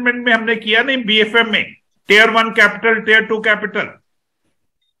management में हमने किया नहीं BFM में. Tier 1 capital, tier 2 capital.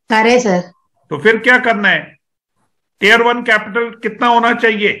 करे sir. तो फिर क्या करना है? टियर 1 कैपिटल कितना होना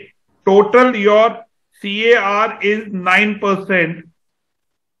चाहिए? Total your CAR is 9%.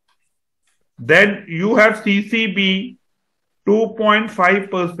 Then you have CCB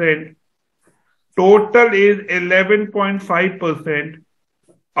 2.5%. Total is 11.5%.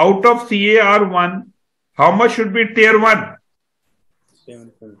 Out of CAR1, how much should be tier 1?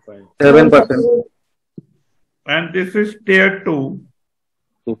 7%. And this is tier 2.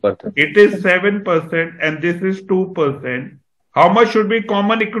 2%. It is 7% and this is 2%. How much should be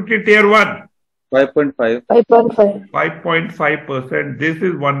common equity tier 1? 5.5. 5.5%. This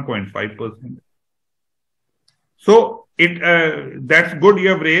is 1.5%. So that's good you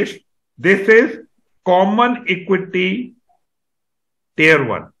have raised. This is common equity tier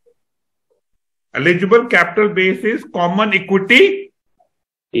 1. Eligible capital base is common equity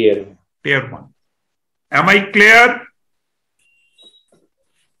Tier 1. Am I clear?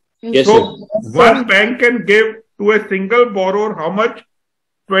 Yes, so sir. one bank can give to a single borrower how much?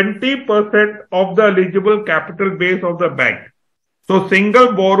 20% of the eligible capital base of the bank. So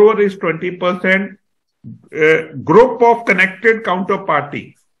single borrower is 20%. Group of connected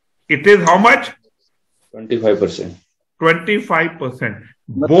counterparty. It is how much? 25%. 25%.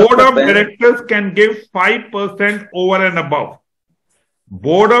 Board of directors can give 5% over and above.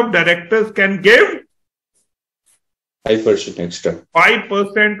 Board of directors can give 5% extra.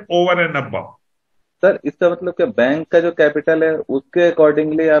 5% over and above. Sir इसका मतलब क्या bank का जो capital है उसके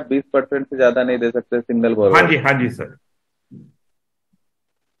accordingly आप 20% से ज्यादा नहीं दे सकते सिंगल बोरोवर? हाँ जी sir.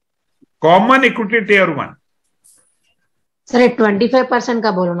 Common equity tier 1. Sir 25%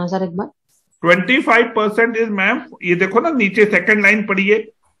 का बोलो ना सर एक बार. 25% इज मैम, ये देखो ना नीचे सेकंड लाइन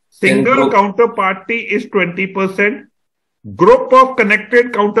पढ़िए. Single counter party is 20%. Group of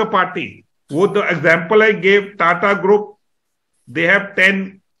connected counter party, वो the example I gave, Tata group, they have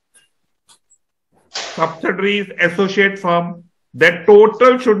 10 subsidiaries, associate firm, that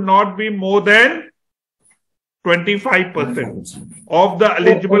total should not be more than 25% of the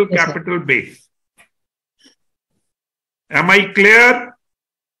eligible capital base. Am I clear?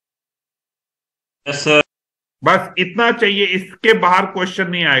 Yes, sir. बस इतना चाहिए, इसके बाहर question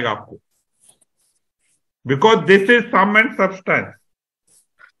नहीं आएगा आपको, because this is sum and substance.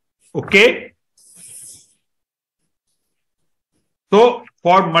 Okay? So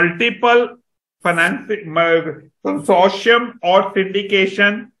for multiple financing consortium or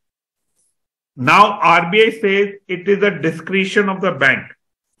syndication, now RBI says it is a discretion of the bank.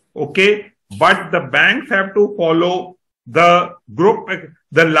 Okay, but the banks have to follow the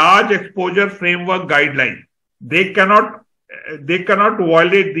large exposure framework guidelines. They cannot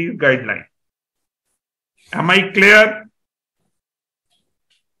violate these guidelines. Am I clear?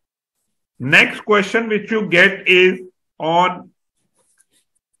 Next question which you get is on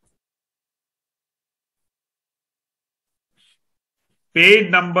page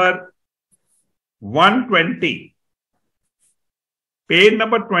number 120. Page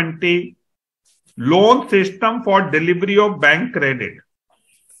number 20, loan system for delivery of bank credit.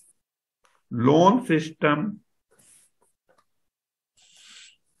 Loan system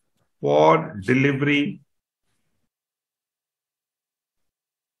for delivery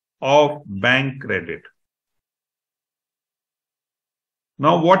of bank credit.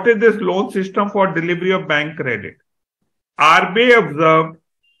 Now, what is this loan system for delivery of bank credit? RBI observed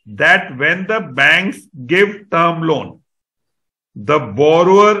that when the banks give term loan, the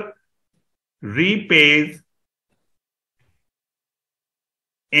borrower repays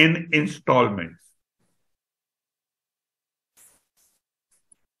in installments.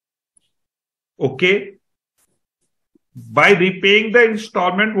 Okay? By repaying the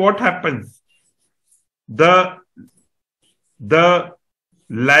installment, what happens? The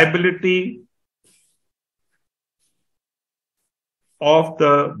liability of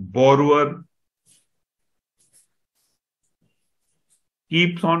the borrower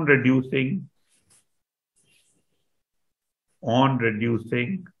keeps on reducing,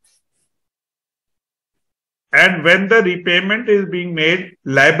 and when the repayment is being made,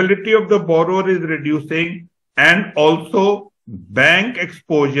 liability of the borrower is reducing, and also bank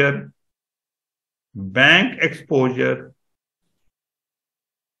exposure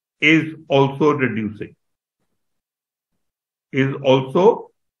is also reducing.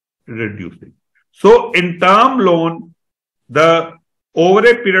 So in term loan, over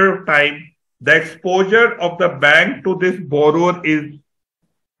a period of time, the exposure of the bank to this borrower is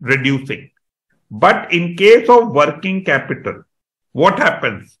reducing. But in case of working capital, what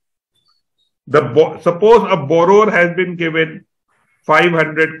happens? Suppose a borrower has been given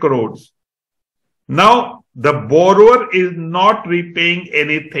 500 crores. Now the borrower is not repaying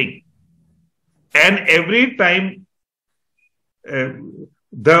anything, and every time the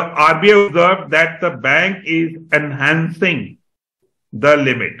RBI observed that the bank is enhancing the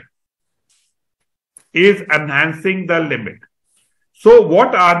limit. So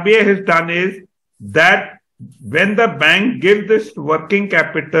what RBI has done is that when the bank gives this working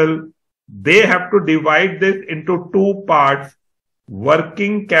capital, they have to divide this into two parts: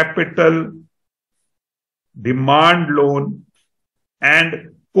 working capital demand loan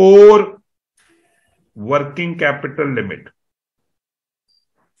and core working capital limit.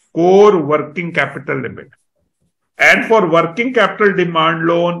 And for working capital demand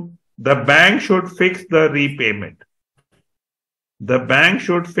loan, the bank should fix the repayment.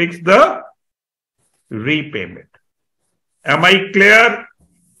 Am I clear?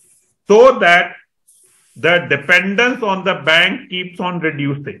 So that the dependence on the bank keeps on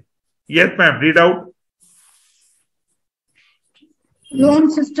reducing. Yes, ma'am, read out. Loan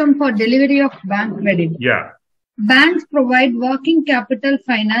system for delivery of bank credit. Yeah. Banks provide working capital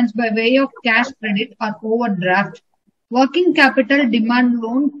finance by way of cash credit or overdraft. Working capital demand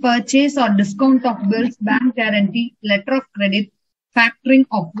loan, purchase or discount of bills, bank guarantee, letter of credit, factoring,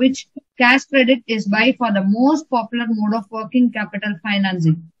 of which cash credit is by far the most popular mode of working capital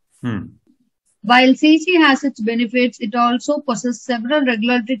financing. While CC has its benefits, it also possesses several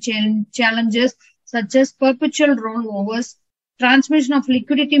regulatory challenges such as perpetual rollovers, transmission of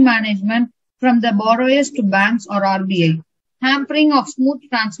liquidity management from the borrowers to banks or RBI, hampering of smooth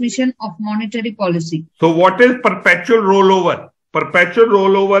transmission of monetary policy. So what is perpetual rollover? Perpetual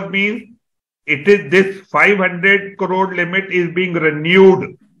rollover means it is this 500 crore limit is being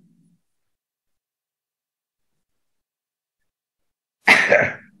renewed.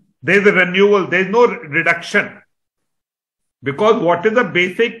 There is a renewal, there is no reduction. Because what is the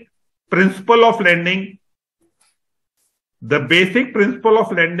basic principle of lending? The basic principle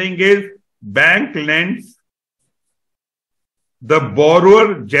of lending is bank lends, the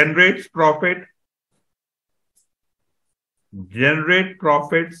borrower generates profits,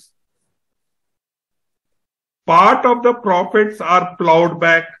 part of the profits are plowed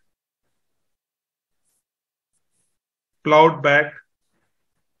back,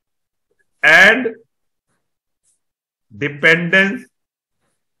 and dependence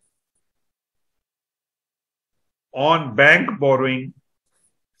on bank borrowing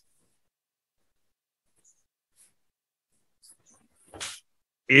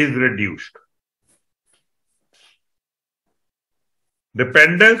is reduced.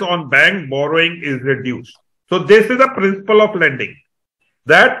 Dependence on bank borrowing is reduced. So this is the principle of lending,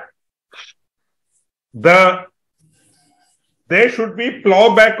 that there should be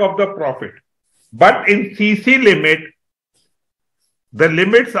plowback of the profit. But in CC limit, the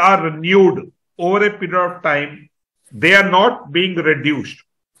limits are renewed over a period of time. They are not being reduced.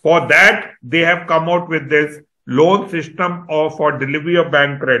 For that, they have come out with this loan system for delivery of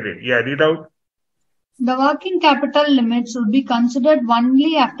bank credit. Yeah, read out. The working capital limits would be considered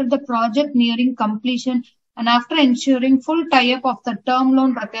only after the project nearing completion and after ensuring full tie-up of the term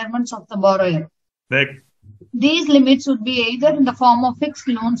loan requirements of the borrower. Next. These limits would be either in the form of fixed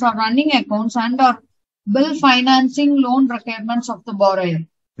loans or running accounts and/or bill financing loan requirements of the borrower.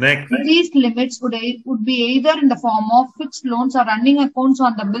 Next. These limits would be either in the form of fixed loans or running accounts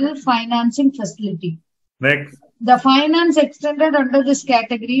on the bill financing facility. Next. The finance extended under this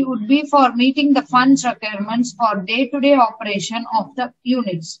category would be for meeting the funds requirements for day-to-day operation of the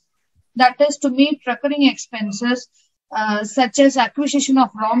units. That is to meet recurring expenses such as acquisition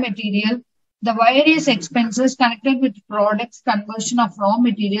of raw material, the various expenses connected with products, conversion of raw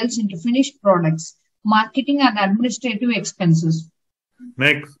materials into finished products, marketing and administrative expenses.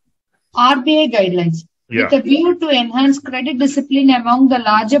 Next. RBI guidelines. Yeah. With a view to enhance credit discipline among the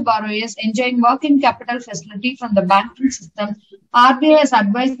larger borrowers enjoying working capital facility from the banking system, RBI has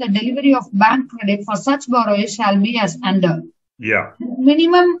advised the delivery of bank credit for such borrowers shall be as under. Yeah.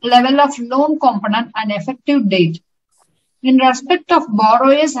 Minimum level of loan component and effective date. In respect of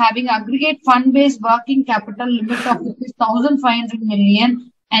borrowers having aggregate fund-based working capital limit of 1,500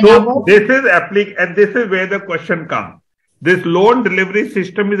 million and above. This is and this is where the question comes. This loan delivery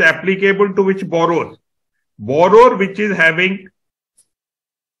system is applicable to which borrowers? Borrower which is having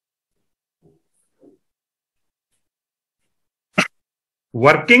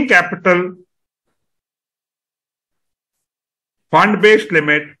working capital fund-based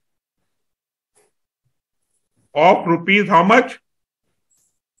limit of rupees how much?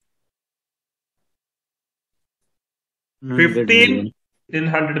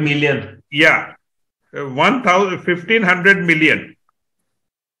 1,500 million. Yeah. 1,500 million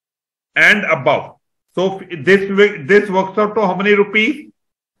and above. So this works out to how many rupees?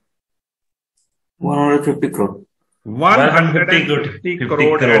 150 crore. 150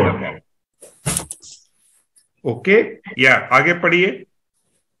 crore and above. Okay. Yeah. आगे पढ़िए.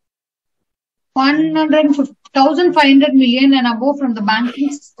 1,500 million and above from the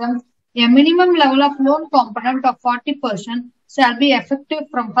banking system, a minimum level of loan component of 40% shall be effective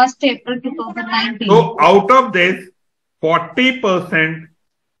from 1st April 2019. So out of this, 40%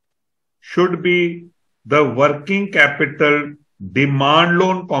 should be the working capital demand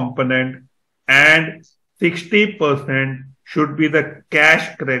loan component and 60% should be the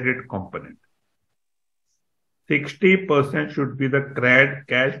cash credit component. 60% should be the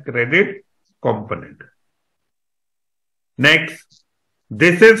cash credit component. Next,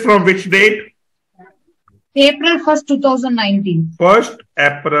 this is from which date? April 1st, 2019. 1st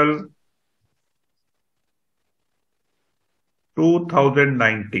April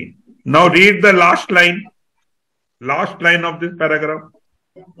 2019. Now read the last line of this paragraph.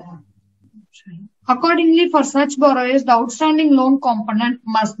 Accordingly, for such borrowers, the outstanding loan component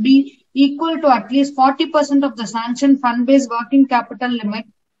must be equal to at least 40% of the sanctioned fund-based working capital limit,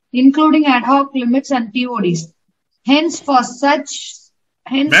 including ad hoc limits and TODs. Ma'am,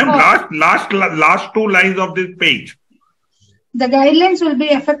 last two lines of this page. The guidelines will be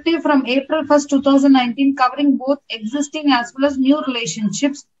effective from April 1st, 2019, covering both existing as well as new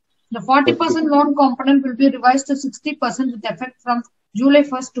relationships. The 40% loan component will be revised to 60% with effect from July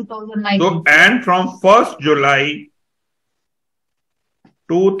 1st, 2019. So, and from 1st July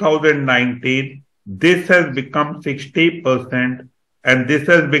 2019, this has become 60% and this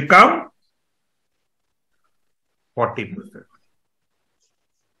has become 40%.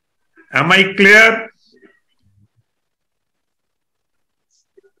 Am I clear?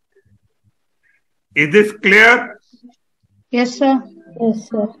 Is this clear? Yes, sir. Yes,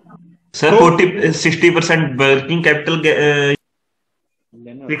 sir. Sir, 60% working capital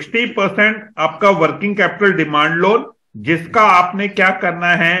 60% आपका working capital demand loan, जिसका आपने क्या करना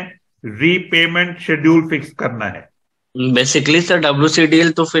है, repayment schedule fix करना है. Basically sir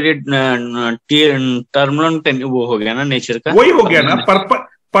WCDL तो फिर टर्म लोन वो हो गया ना नेचर का, वही हो गया ना.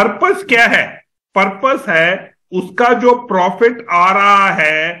 पर्पस क्या है? पर्पस है उसका जो प्रॉफिट आ रहा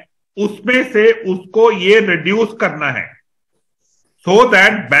है उसमें से उसको ये रिड्यूस करना है, सो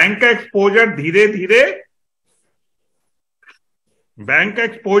दैट बैंक का एक्सपोजर धीरे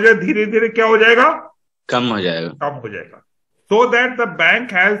धीरे क्या हो जाएगा? कम हो जाएगा. So that the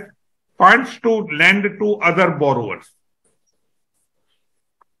bank has funds to lend to other borrowers.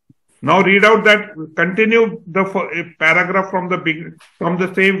 Now read out that, continue the paragraph from the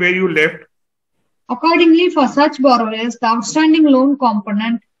same where you left. Accordingly, for such borrowers, the outstanding loan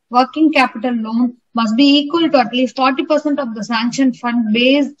component, working capital loan, must be equal to at least 40% of the sanctioned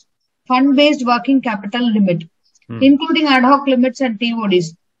fund-based working capital limit, including ad hoc limits and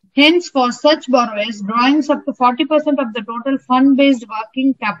TODs. Hence, for such borrowers, drawings up to 40% of the total fund-based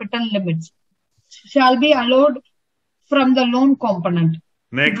working capital limits shall be allowed from the loan component.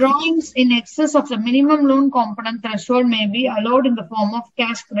 Next. Drawings in excess of the minimum loan component threshold may be allowed in the form of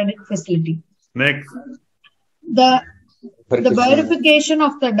cash credit facility. Next. The verification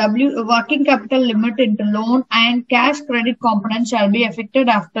of the working capital limit into loan and cash credit component shall be effected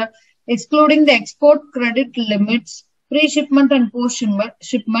after excluding the export credit limits, pre-shipment and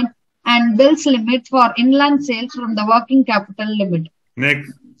post-shipment, and bills limits for inland sales from the working capital limit.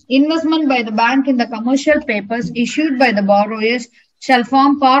 Next. Investment by the bank in the commercial papers issued by the borrowers shall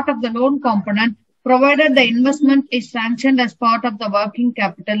form part of the loan component, provided the investment is sanctioned as part of the working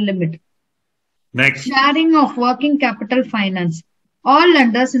capital limit. Next. Sharing of working capital finance. All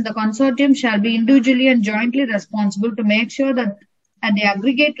lenders in the consortium shall be individually and jointly responsible to make sure that at the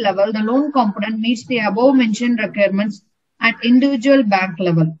aggregate level, the loan component meets the above mentioned requirements at individual bank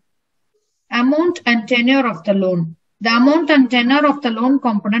level. Amount and tenure of the loan. The amount and tenure of the loan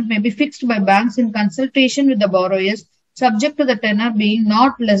component may be fixed by banks in consultation with the borrowers, subject to the tenor being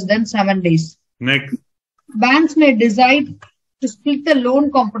not less than 7 days. Next. Banks may decide to split the loan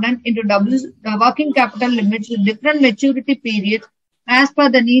component into the working capital limits with different maturity periods as per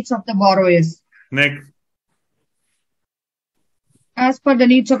the needs of the borrowers. Next. As per the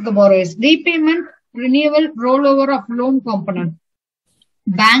needs of the borrowers. Repayment, renewal, rollover of loan component.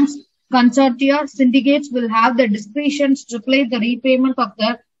 Banks, consortia, syndicates will have the discretion to apply the repayment of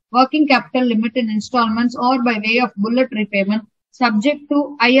the working capital limit in installments or by way of bullet repayment, subject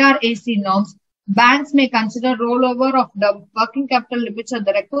to IRAC norms. Banks may consider rollover of the working capital limits at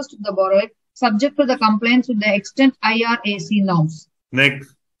the request of the borrower, subject to the compliance with the extent IRAC norms.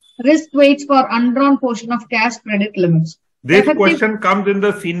 Next. Risk weights for undrawn portion of cash credit limits. This question comes in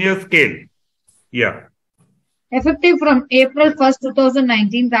the senior scale. Yeah. Effective from April 1st,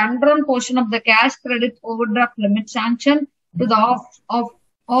 2019, the undrawn portion of the cash credit overdraft limit sanctioned to the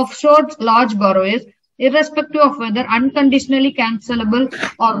offshore large borrowers, irrespective of whether unconditionally cancelable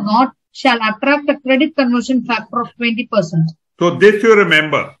or not, shall attract a credit conversion factor of 20%. So this you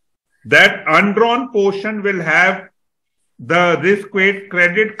remember, that undrawn portion will have the risk weight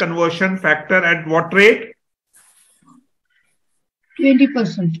credit conversion factor at what rate?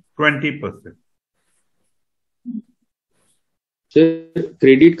 20%. 20%. So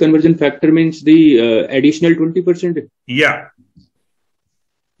credit conversion factor means the additional 20%? Yeah.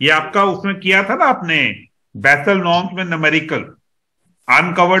 ये आपका उसमें किया था ना आपने Basel norms में numerical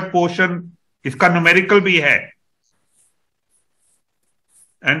uncovered portion, इसका numerical भी है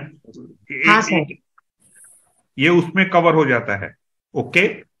एंड ये उसमें कवर हो जाता है. ओके,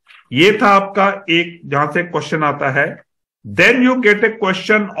 ये था आपका एक जहां से क्वेश्चन आता है. Then you get A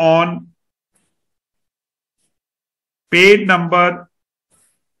question on page number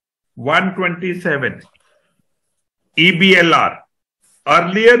 127. EBLR.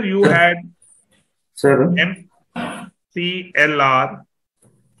 Earlier you had Sir. MCLR.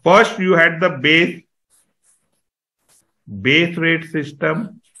 First you had the base rate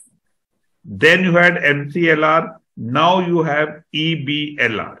system. Then you had MCLR. Now you have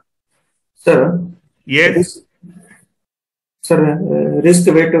EBLR. Sir. Yes. Sir, risk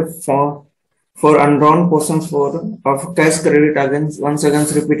weight for undrawn portions of cash credit once again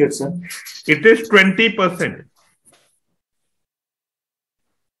repeated, sir. It is 20%.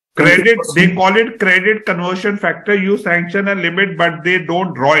 Credit, 20%. They call it credit conversion factor. You sanction a limit, but they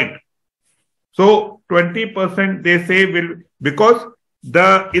don't draw it. So 20% they say will, because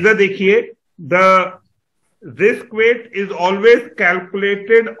इधर देखिए, the risk weight is always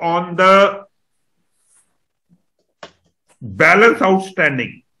calculated on the balance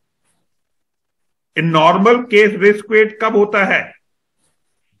outstanding. In normal case, risk weight कब होता है?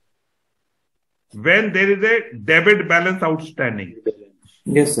 When there is a debit balance outstanding.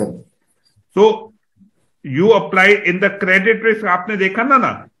 Yes, sir. So you apply in the credit risk. आपने देखा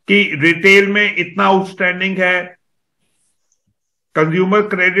ना कि retail में इतना outstanding है, कंज्यूमर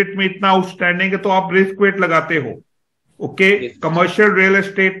क्रेडिट में इतना आउटस्टैंडिंग है, तो आप रिस्क वेट लगाते हो. ओके, कमर्शियल रियल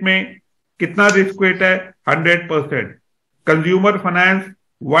एस्टेट में कितना रिस्क वेट है? 100%. Consumer finance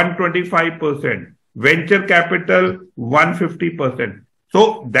 125%. Venture capital 150%.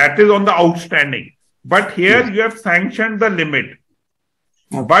 So that is on the outstanding. But here you have sanctioned the limit,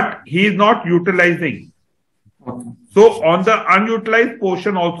 but he is not utilizing. So on the unutilized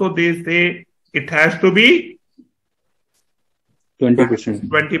portion also they say it has to be 20%.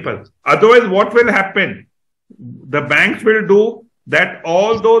 20%. Otherwise, what will happen? The banks will do that,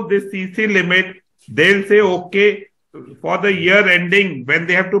 although this CC limit, they'll say, okay, for the year ending, when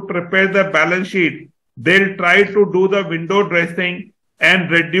they have to prepare the balance sheet, they'll try to do the window dressing and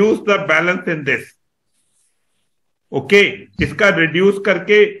reduce the balance in this. Okay, इसका reduce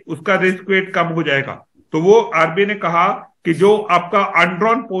करके उसका risk weight कम हो जाएगा. तो वो RBI ने कहा कि जो आपका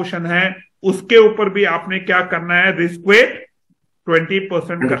undrawn portion है, उसके ऊपर भी आपने क्या करना है? risk weight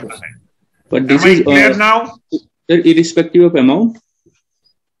 20% करना है. But this Am I is clear now? Irrespective of amount.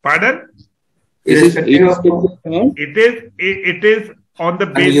 Pardon? Irrespective of amount. It is on the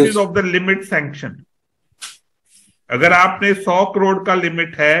basis of the limit sanction. अगर आपने 100 करोड़ का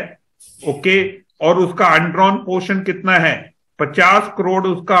लिमिट है, ओके, और उसका अनड्रॉन पोर्शन कितना है? 50 करोड़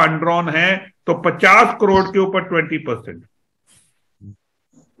उसका अनड्रॉन है, तो 50 करोड़ के ऊपर 20%.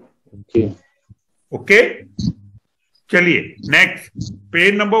 ओके, चलिए next,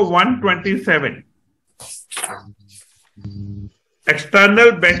 page number 127.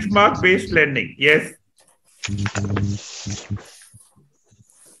 External benchmark based lending. Yes.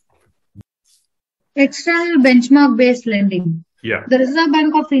 External benchmark based lending. Yeah. The Reserve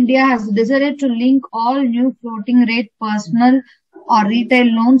Bank of India has decided to link all new floating rate personal or retail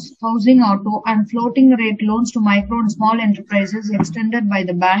loans, housing, auto, and floating rate loans to micro and small enterprises extended by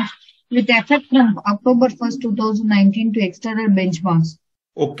the bank with effect from October 1st, 2019 to external benchmarks.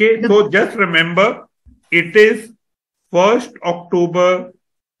 Okay, so just remember, it is 1st October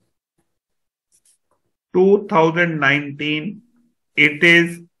 2019. It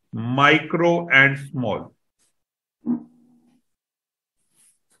is micro and small.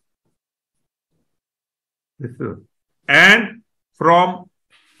 This is, and from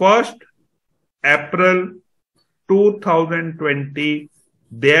 1st April 2020,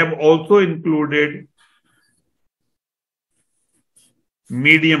 they have also included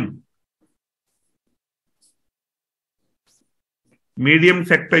medium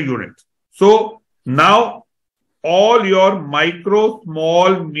sector units. So now all your micro,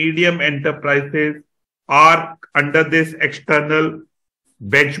 small, medium enterprises are under this external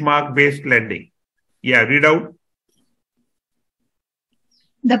benchmark based lending. Yeah, read out.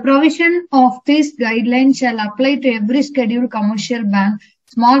 The provision of this guideline shall apply to every scheduled commercial bank,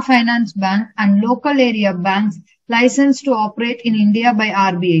 small finance bank, and local area banks licensed to operate in India by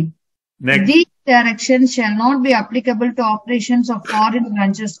RBI. Next. These directions shall not be applicable to operations of foreign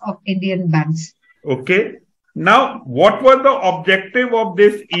branches of Indian banks. Okay. Now, what was the objective of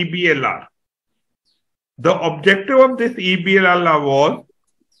this EBLR? The objective of this EBLR was,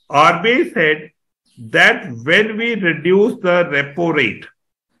 RBI said that when we reduce the repo rate,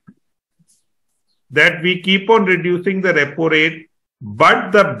 that we keep on reducing the repo rate,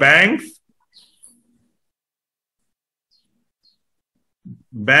 but the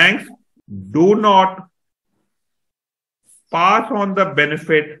banks do not pass on the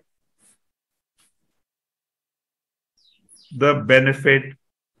benefit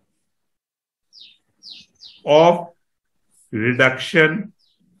of reduction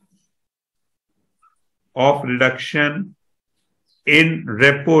of reduction in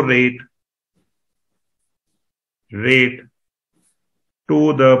repo rate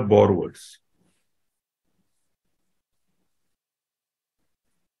to the borrowers.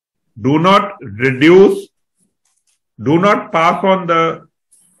 Do not pass on the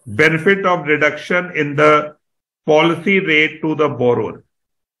benefit of reduction in the policy rate to the borrower.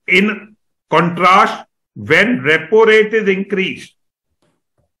 In contrast, when repo rate is increased,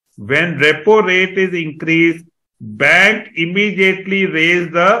 bank immediately raise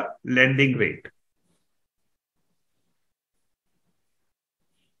the lending rate.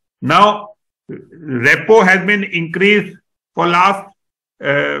 Now, repo has been increased for last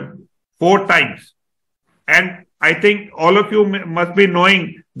 4 times. And I think all of you must be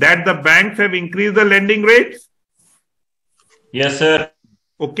knowing that the banks have increased the lending rates. Yes, sir.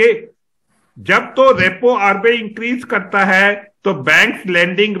 Okay. जब तो repo RBI increase करता है तो banks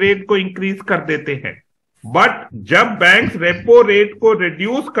lending rate को increase कर देते हैं, but जब बैंक्स रेपो रेट को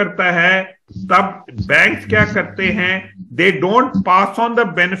रिड्यूस करता है तब बैंक्स क्या करते हैं, they don't pass on the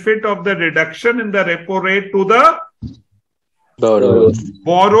benefit of the reduction in the repo rate to the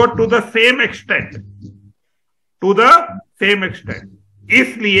borrower to the same extent.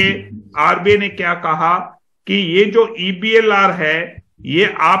 इसलिए आरबीआई ने क्या कहा कि ये जो ईबीएलआर है ये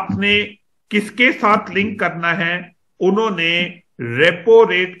आपने किसके साथ लिंक करना है, उन्होंने रेपो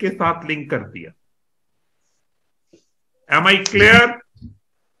रेट के साथ लिंक कर दिया. M I clear?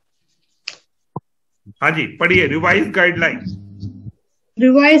 हाँ जी, पढ़िए. Revise guidelines.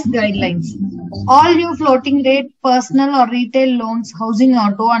 Revised guidelines. All new floating rate personal or retail loans, housing,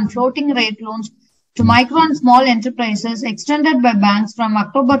 auto, and floating rate loans to micro and small enterprises extended by banks from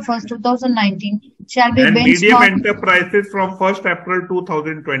October 1st, 2019 shall be and benchmarked. Medium enterprises from 1st April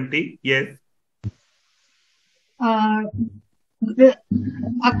 2020. Yes.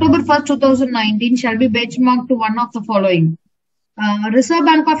 October 1st, 2019 shall be benchmarked to one of the following. Reserve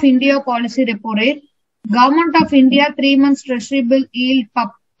Bank of India policy repo rate, Government of India 3 months treasury bill yield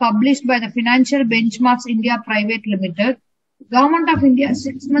published by the Financial Benchmarks India Private Limited, Government of India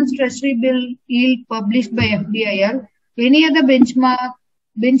 6 months treasury bill yield published by FBIL, any other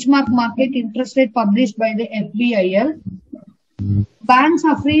benchmark market interest rate published by the FBIL. Banks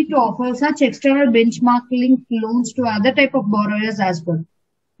are free to offer such external benchmark linked loans to other type of borrowers as well.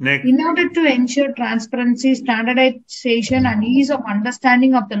 Next. In order to ensure transparency, standardization, and ease of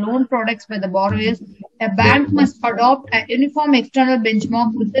understanding of the loan products by the borrowers, a bank must adopt a uniform external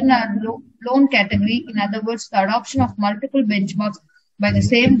benchmark within a loan category. In other words, the adoption of multiple benchmarks by the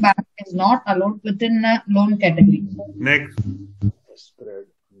same bank is not allowed within a loan category. Next.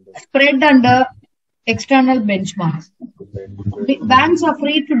 Spread under external benchmarks. Banks are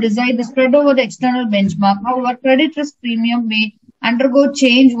free to decide the spread over the external benchmark. However, credit risk premium may undergo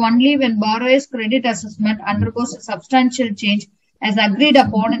change only when borrower's credit assessment undergoes a substantial change as agreed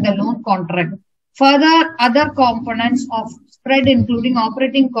upon in the loan contract. Further, other components of spread, including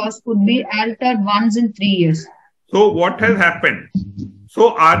operating costs, could be altered once in 3 years. So what has happened?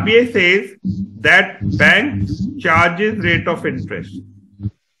 So RBI says that banks charges rate of interest.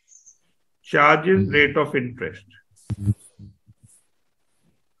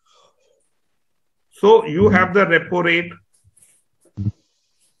 So you have the repo rate.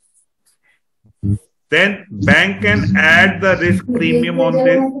 Then bank can add the risk premium on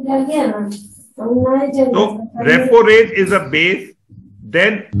this. So repo rate is a base.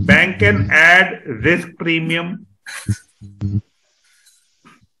 Then bank can add risk premium.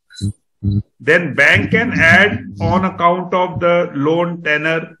 Then bank can add on account of the loan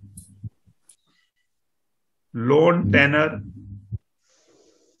tenor.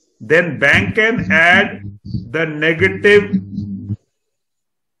 Then bank can add the negative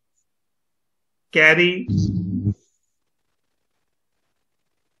carry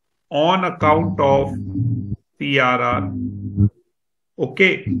on account of CRR.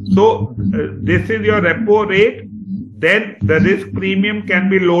 Okay, so this is your repo rate. Then the risk premium can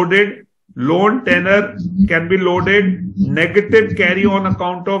be loaded, loan tenor can be loaded, negative carry on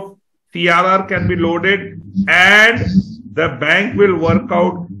account of CRR can be loaded, and the bank will work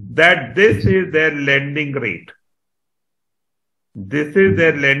out that this is their lending rate. This is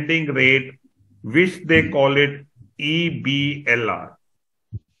their lending rate, which they call it EBLR.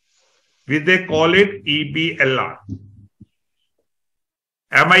 Which they call it EBLR.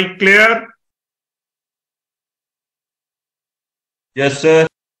 Am I clear? Yes, sir.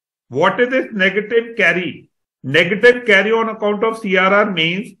 What is this negative carry? Negative carry on account of CRR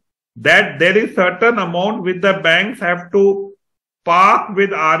means that there is certain amount which the banks have to park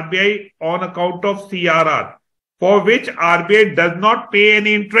with RBI on account of CRR, for which RBI does not pay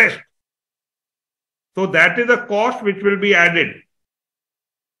any interest. So that is a cost which will be added.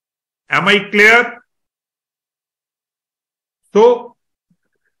 Am I clear? So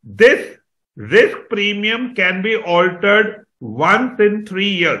this risk premium can be altered once in 3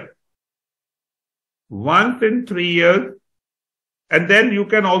 years. Once in 3 years. And then you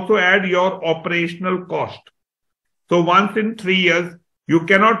can also add your operational cost. So once in 3 years, you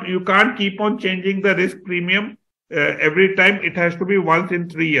can't keep on changing the risk premium every time. It has to be once in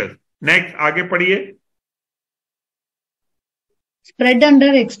 3 years. Next, आगे पढ़िए. Spread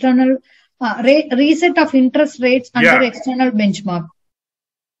under external reset of interest rates under external benchmark.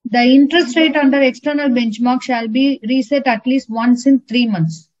 The interest rate under external benchmark shall be reset at least once in 3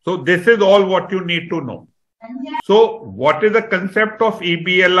 months. So this is all what you need to know. So what is the concept of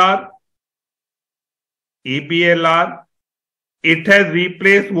EBLR? EBLR, it has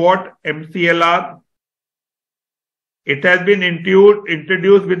replaced what? MCLR. It has been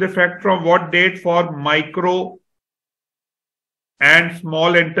introduced with effect from what date? For micro and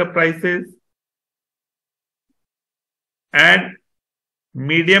small enterprises and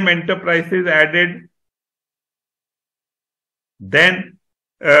medium enterprises added. Then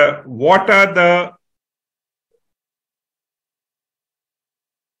what are the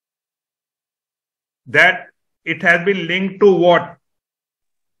that it has been linked to what?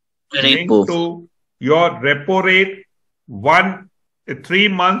 Linked to your repo rate, 3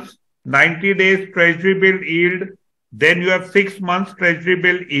 months, 90 days treasury bill yield, then you have 6 months treasury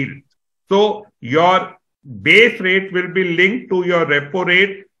bill yield. So your base rate will be linked to your repo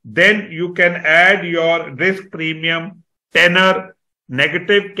rate. Then you can add your risk premium, tenor,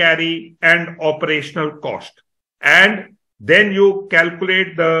 negative carry and operational cost. And then you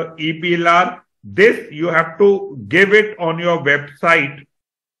calculate the EBLR. This you have to give it on your website,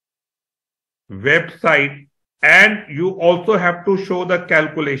 and you also have to show the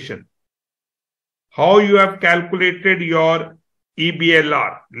calculation. How you have calculated your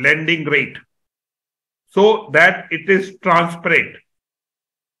EBLR, lending rate, so that it is transparent.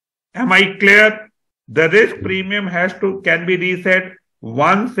 Am I clear? The risk premium can be reset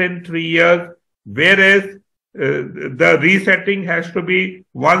once in 3 years, whereas the resetting has to be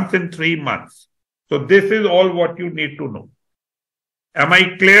once in 3 months. So this is all what you need to know. Am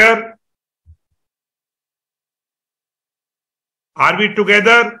I clear? Are we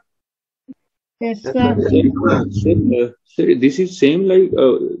together? Yes, sir. Sir, this is same like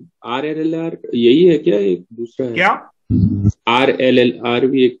RLLR. यही है क्या? एक दूसरा है क्या? RLLR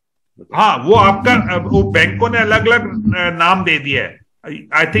भी एक. हाँ, वो आपका वो बैंकों ने अलग अलग नाम दे दिया है.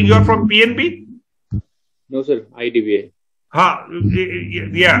 I think you are from PNB? No sir, IDBI. हाँ,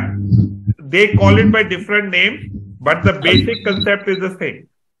 yeah. They call it by different names, but the basic concept is the same.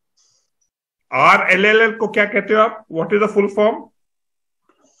 RLLL को क्या कहते हो आप? What is the full form?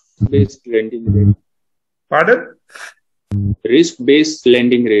 Based lending rate. Pardon? Risk-based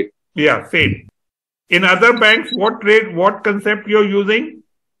lending rate. Yeah, same. In other banks, what rate, what concept you are using?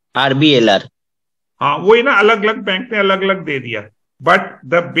 RBLR. हाँ, वो ही ना अलग अलग बैंक ने अलग अलग दे दिया. But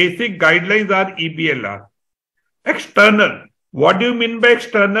the basic guidelines are EBLR. External. What do you mean by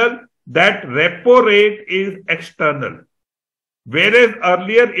external? That repo rate is external. Whereas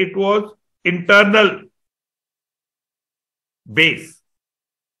earlier it was internal base.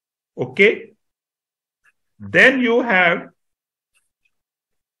 Okay. Then you have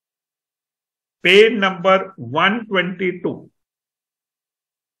page number 122.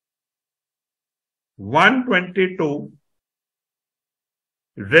 122.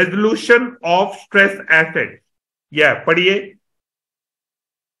 Resolution of stress assets. Yeah, पढ़िए.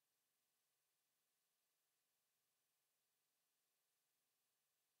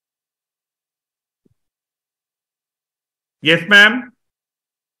 Yes, ma'am.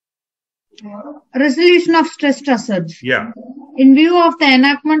 Resolution of stressed assets. Yeah. In view of the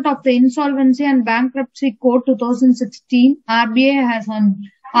enactment of the Insolvency and Bankruptcy Code 2016, RBI has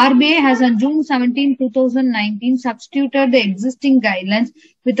on June 17, 2019 substituted the existing guidelines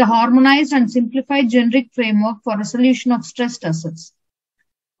with a harmonized and simplified generic framework for resolution of stressed assets.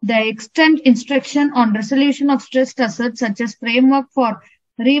 The extant instruction on resolution of stressed assets, such as framework for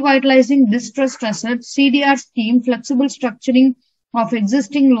revitalizing distressed assets, CDR scheme, flexible structuring of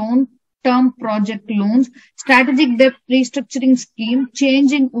existing long-term project loans, strategic debt restructuring scheme,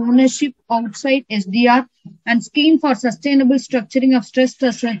 change in ownership outside SDR, and scheme for sustainable structuring of stressed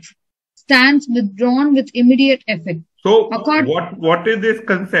assets stands withdrawn with immediate effect. So what is this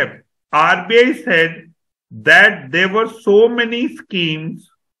concept? RBI said that there were so many schemes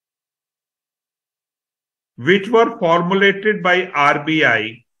which were formulated by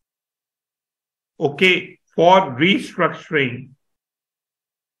RBI, okay, for restructuring.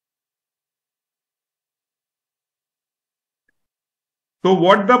 So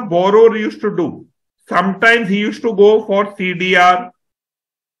what the borrower used to do, sometimes he used to go for CDR,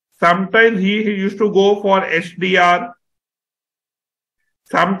 sometimes he used to go for SDR,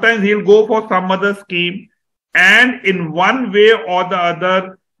 sometimes he'll go for some other scheme, and in one way or the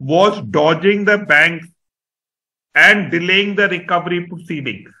other was dodging the banks and delaying the recovery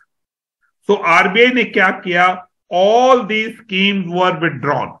proceedings. So RBI ने क्या किया? All these schemes were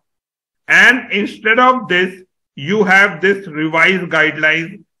withdrawn, and instead of this, you have this revised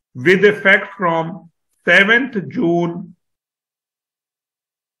guidelines with effect from 7th June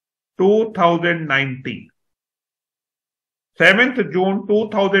 2019. 7th June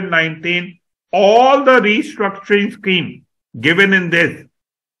 2019, all the restructuring scheme given in this,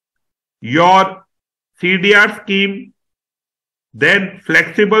 your CDR scheme, then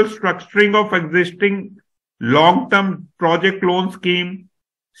flexible structuring of existing long-term project loan scheme,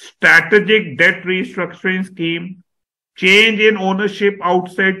 strategic debt restructuring scheme, change in ownership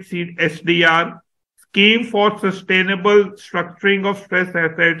outside SDR, scheme for sustainable structuring of stress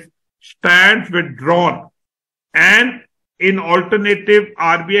assets stands withdrawn. And in alternative,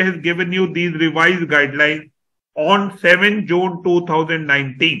 RBI has given you these revised guidelines on 7 June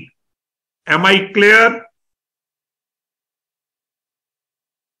 2019. Am I clear?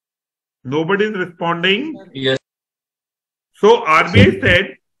 Nobody is responding? Yes. So RBI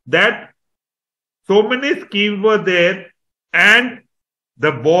said that so many schemes were there and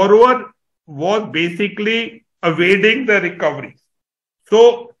the borrower was basically evading the recovery.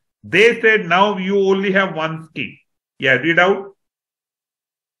 So they said now you only have one scheme. Yeah, read out.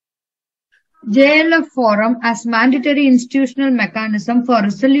 JLF Forum as mandatory institutional mechanism for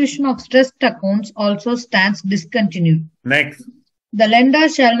resolution of stressed accounts also stands discontinued. Next. The lender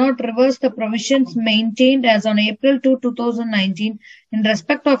shall not reverse the provisions maintained as on April 2, 2019 in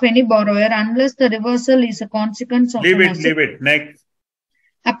respect of any borrower unless the reversal is a consequence of Leave it. Next.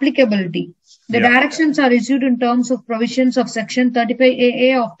 Applicability. The directions are issued in terms of provisions of Section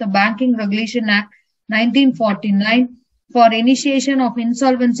 35AA of the Banking Regulation Act 1949 for initiation of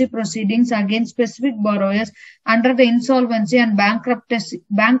insolvency proceedings against specific borrowers under the Insolvency and Bankruptcy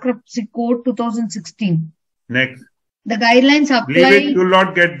Code 2016. Next. The guidelines apply. Leave it, you will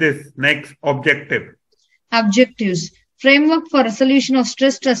not get this. Next. Objective. Objectives. Framework for resolution of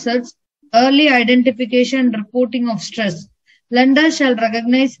stressed assets, early identification and reporting of stress. Lenders shall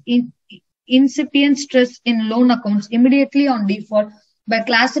recognize incipient stress in loan accounts immediately on default by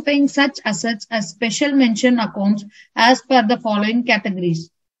classifying such assets as special mention accounts as per the following categories.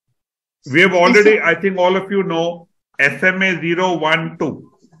 We have already, I think all of you know, SMA 012.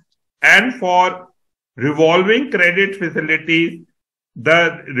 And for revolving credit facilities,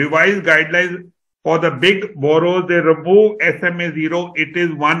 the revised guidelines for the big borrowers, they remove SMA 0, it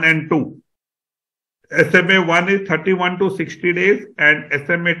is 1 and 2. SMA 1 is 31 to 60 days and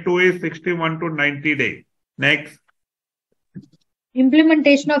SMA 2 is 61 to 90 days. Next.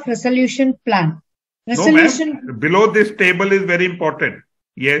 Implementation of resolution plan. Resolution. No, below this table is very important.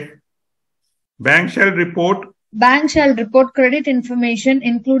 Yes. Bank shall report credit information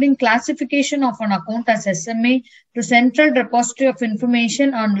including classification of an account as SMA to Central Repository of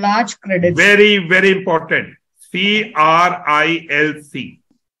Information on Large Credits. Very, very important. CRILC.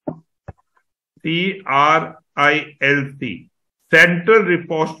 CRILC. Central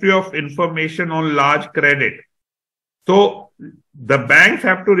Repository of Information on Large Credit. So the banks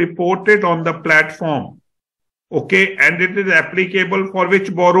have to report it on the platform. Okay. And it is applicable for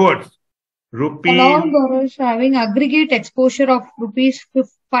which borrowers? All borrowers having aggregate exposure of rupees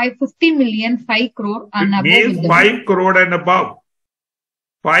 50 million, 5 crore and above. Means 5 crore and above.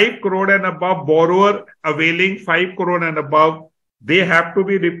 5 crore and above borrower availing 5 crore and above, they have to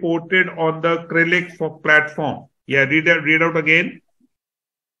be reported on the CRILC platform. Yeah, read out again.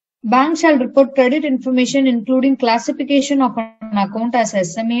 Bank shall report credit information including classification of an account as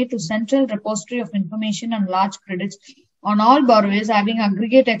SMA to Central Repository of Information on Large Credits on all borrowers having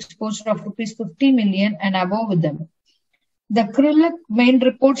aggregate exposure of rupees 50 million and above with them. The CRILC main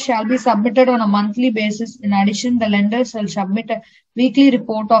report shall be submitted on a monthly basis. In addition, the lender shall submit a weekly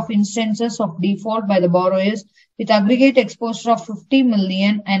report of instances of default by the borrowers with aggregate exposure of 50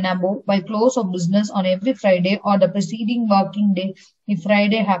 million and above by close of business on every Friday or the preceding working day if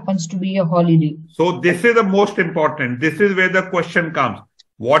Friday happens to be a holiday. So this is the most important. This is where the question comes.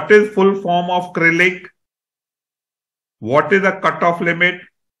 What is full form of CRILC? What is the cutoff limit?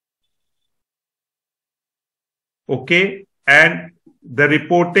 Okay. And the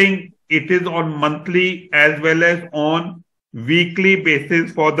reporting, it is on monthly as well as on weekly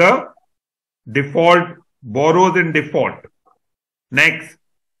basis for the default, borrowers in default. Next.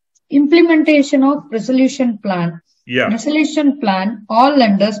 Implementation of resolution plan. Resolution plan. All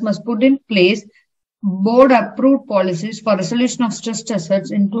lenders must put in place board approved policies for resolution of stressed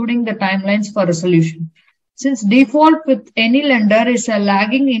assets, including the timelines for resolution. Since default with any lender is a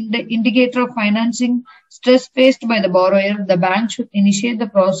lagging indicator of financing stress faced by the borrower, the bank should initiate the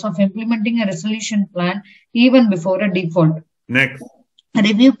process of implementing a resolution plan even before a default. Next.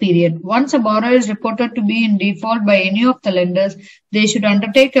 Review period. Once a borrower is reported to be in default by any of the lenders, they should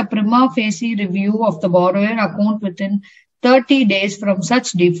undertake a prima facie review of the borrower account within 30 days from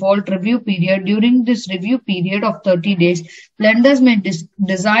such default review period. During this review period of 30 days, lenders may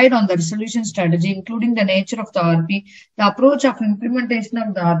decide on the resolution strategy, including the nature of the RP, the approach of implementation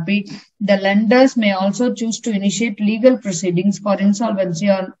of the RP. The lenders may also choose to initiate legal proceedings for insolvency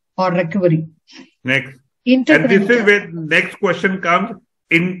or recovery. Next. And this is where next question comes.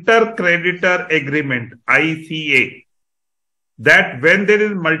 Intercreditor agreement, ICA. That when there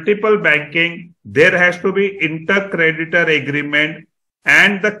is multiple banking, there has to be intercreditor agreement,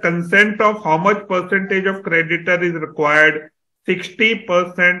 and the consent of how much percentage of creditor is required.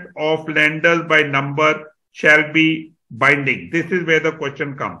 60% of lenders by number shall be binding. This is where the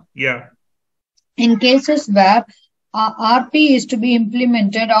question comes. Yeah. In cases where RP is to be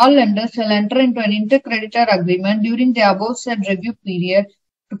implemented, all lenders shall enter into an intercreditor agreement during the above said review period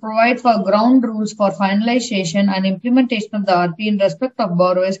to provide for ground rules for finalization and implementation of the RP in respect of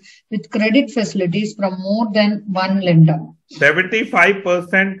borrowers with credit facilities from more than one lender.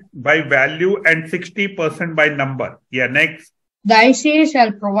 75% by value and 60% by number. Yeah, next. The ICA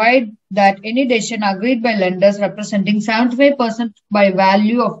shall provide that any decision agreed by lenders representing 75% by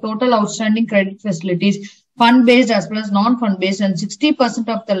value of total outstanding credit facilities, fund-based as well as non-fund-based, and 60%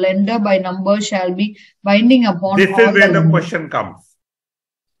 of the lender by number shall be binding upon. This is where the question comes.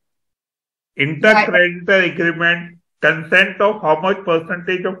 Intercreditor agreement, consent of how much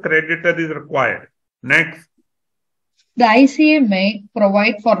percentage of creditor is required. Next. The ICA may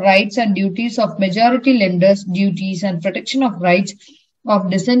provide for rights and duties of majority lenders, duties and protection of rights of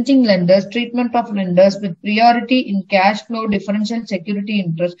dissenting lenders, treatment of lenders with priority in cash flow differential security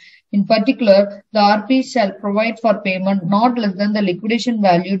interest. In particular, the RP shall provide for payment not less than the liquidation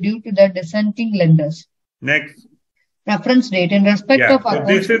value due to the dissenting lenders. Next. Reference date in respect of so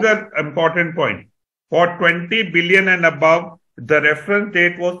this is an important point. For 20 billion and above, the reference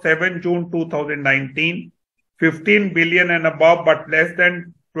date was 7 June 2019. 15 billion and above, but less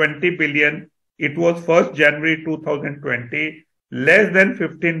than 20 billion, it was 1st January 2020. Less than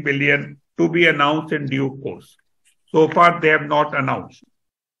 15 billion to be announced in due course. So far, they have not announced.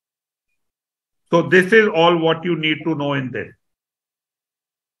 So this is all what you need to know in this.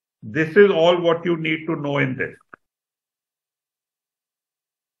 This is all what you need to know in this.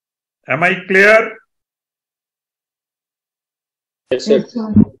 Am I clear? Yes, sir.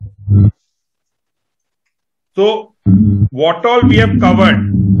 So, what all we have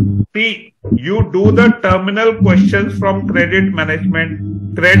covered? See, you do the terminal questions from credit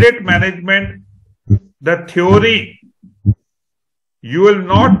management. Credit management, the theory, you will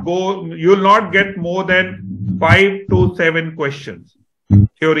not get more than 5 to 7 questions.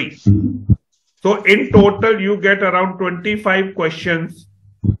 Theory. So, in total, you get around 25 questions.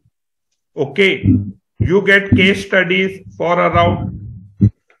 Okay. You get case studies for around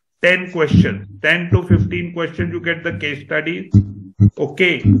 10 questions. 10 to 15 questions, you get the case studies.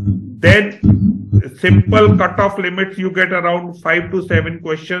 Okay. Then simple cutoff limits, you get around 5 to 7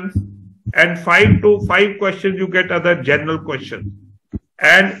 questions. And 5 questions, you get other general questions.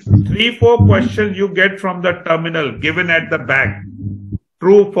 And 3-4 questions you get from the terminal given at the back.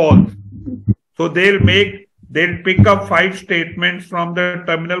 True, false. So they'll pick up 5 statements from the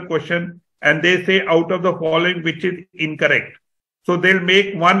terminal question and they say out of the following which is incorrect. So they'll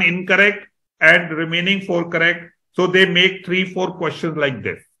make 1 incorrect and remaining 4 correct. So they make 3-4 questions like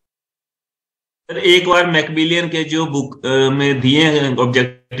this. Sir एक बार मैकबिलियन के जो book में दिए हैं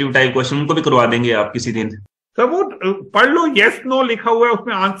objective type question उनको भी करवा देंगे आप किसी दिन? सर वो पढ़ लो, यस नो लिखा हुआ है,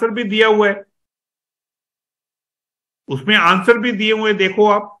 उसमें आंसर भी दिया हुआ है, उसमें आंसर भी दिए हुए देखो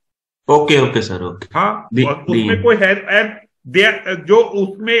आप. Okay okay sir, okay. हाँ, उसमें कोई है जो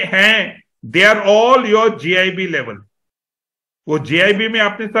उसमें है, they are all your GIB level. वो GIB में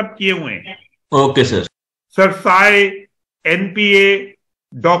आपने सब किए हुए हैं. Okay sir. Sir Sai, NPA,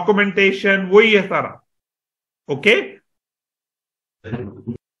 documentation वही है सारा. Okay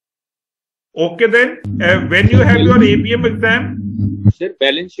okay then when you have your ABM exam. Sir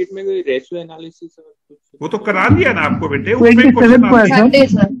balance sheet में कोई रेशियो एनालिसिस वो तो करा दिया ना आपको बेटे. उसमें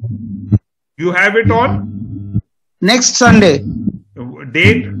question you have it on next Sunday.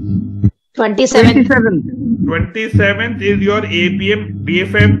 Date 27th 27th is your ABM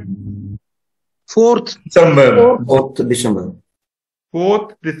BFM. 4th December. 4th December.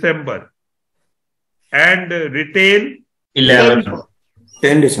 4th December. And retail 11th.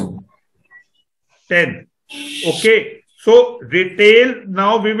 10 December. 10. Okay. So retail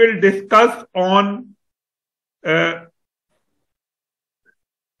now we will discuss on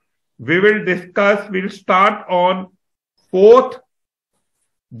we'll start on 4th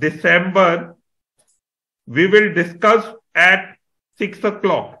December. We will discuss at 6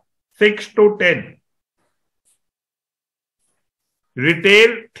 o'clock, 6 to 10. Retail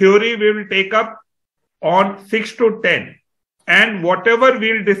theory we will take up on 6 to 10. And whatever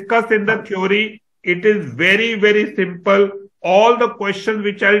we'll discuss in the theory, it is very, very simple. All the questions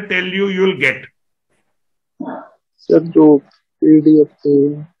which I'll tell you, you'll get. Sir, जो PDF पे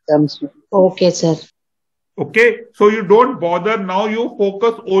MCQ. Okay, sir. Okay, so you don't bother now. You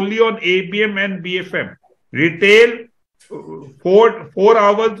focus only on ABM and BFM. Retail, 4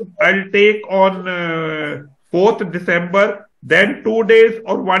 hours I'll take on 4th December. Then 2 days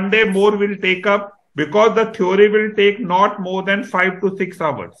or 1 day more will take up, because the theory will take not more than 5 to 6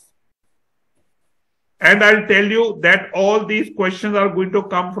 hours. And I'll tell you that all these questions are going to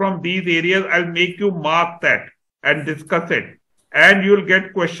come from these areas. I'll make you mark that and discuss it. And you'll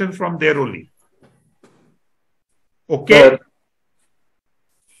get questions from there only. Okay?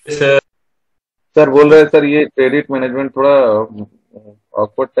 Sir बोल रहे हैं sir ये credit management थोड़ा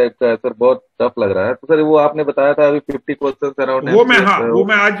awkward type का है sir, बहुत tough लग रहा है। तो सर वो आपने बताया था अभी 50 क्वेश्चंस अराउंड, वो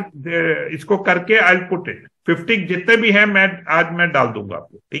मैं आज इसको करके आई पुट इट 50 जितने भी हैं आज मैं डाल दूंगा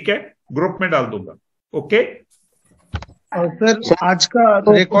आपको, ठीक है, ग्रुप में डाल दूंगा। ओके सर आज का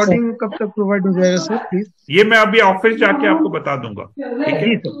रिकॉर्डिंग कब तक प्रोवाइड हो जाएगा सर प्लीज? ये मैं अभी ऑफिस जाके आपको बता दूंगा,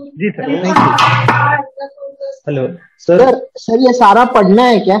 ठीक है? जी sir thank you. Hello sir ये सारा पढ़ना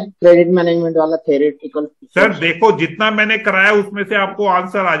है क्या, क्रेडिट मैनेजमेंट वाला थ्योरेटिकल? सर देखो जितना मैंने कराया उसमें से आपको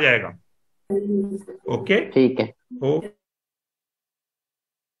आंसर आ जाएगा। ओके ठीक है।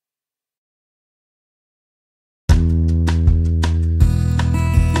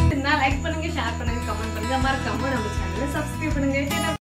 லைக் பண்ணுங்க, ஷேர் பண்ணுங்க, கமெண்ட் பண்ணுங்க, மறக்காம நம்ம சேனலை சப்ஸ்கிரைப் பண்ணுங்க।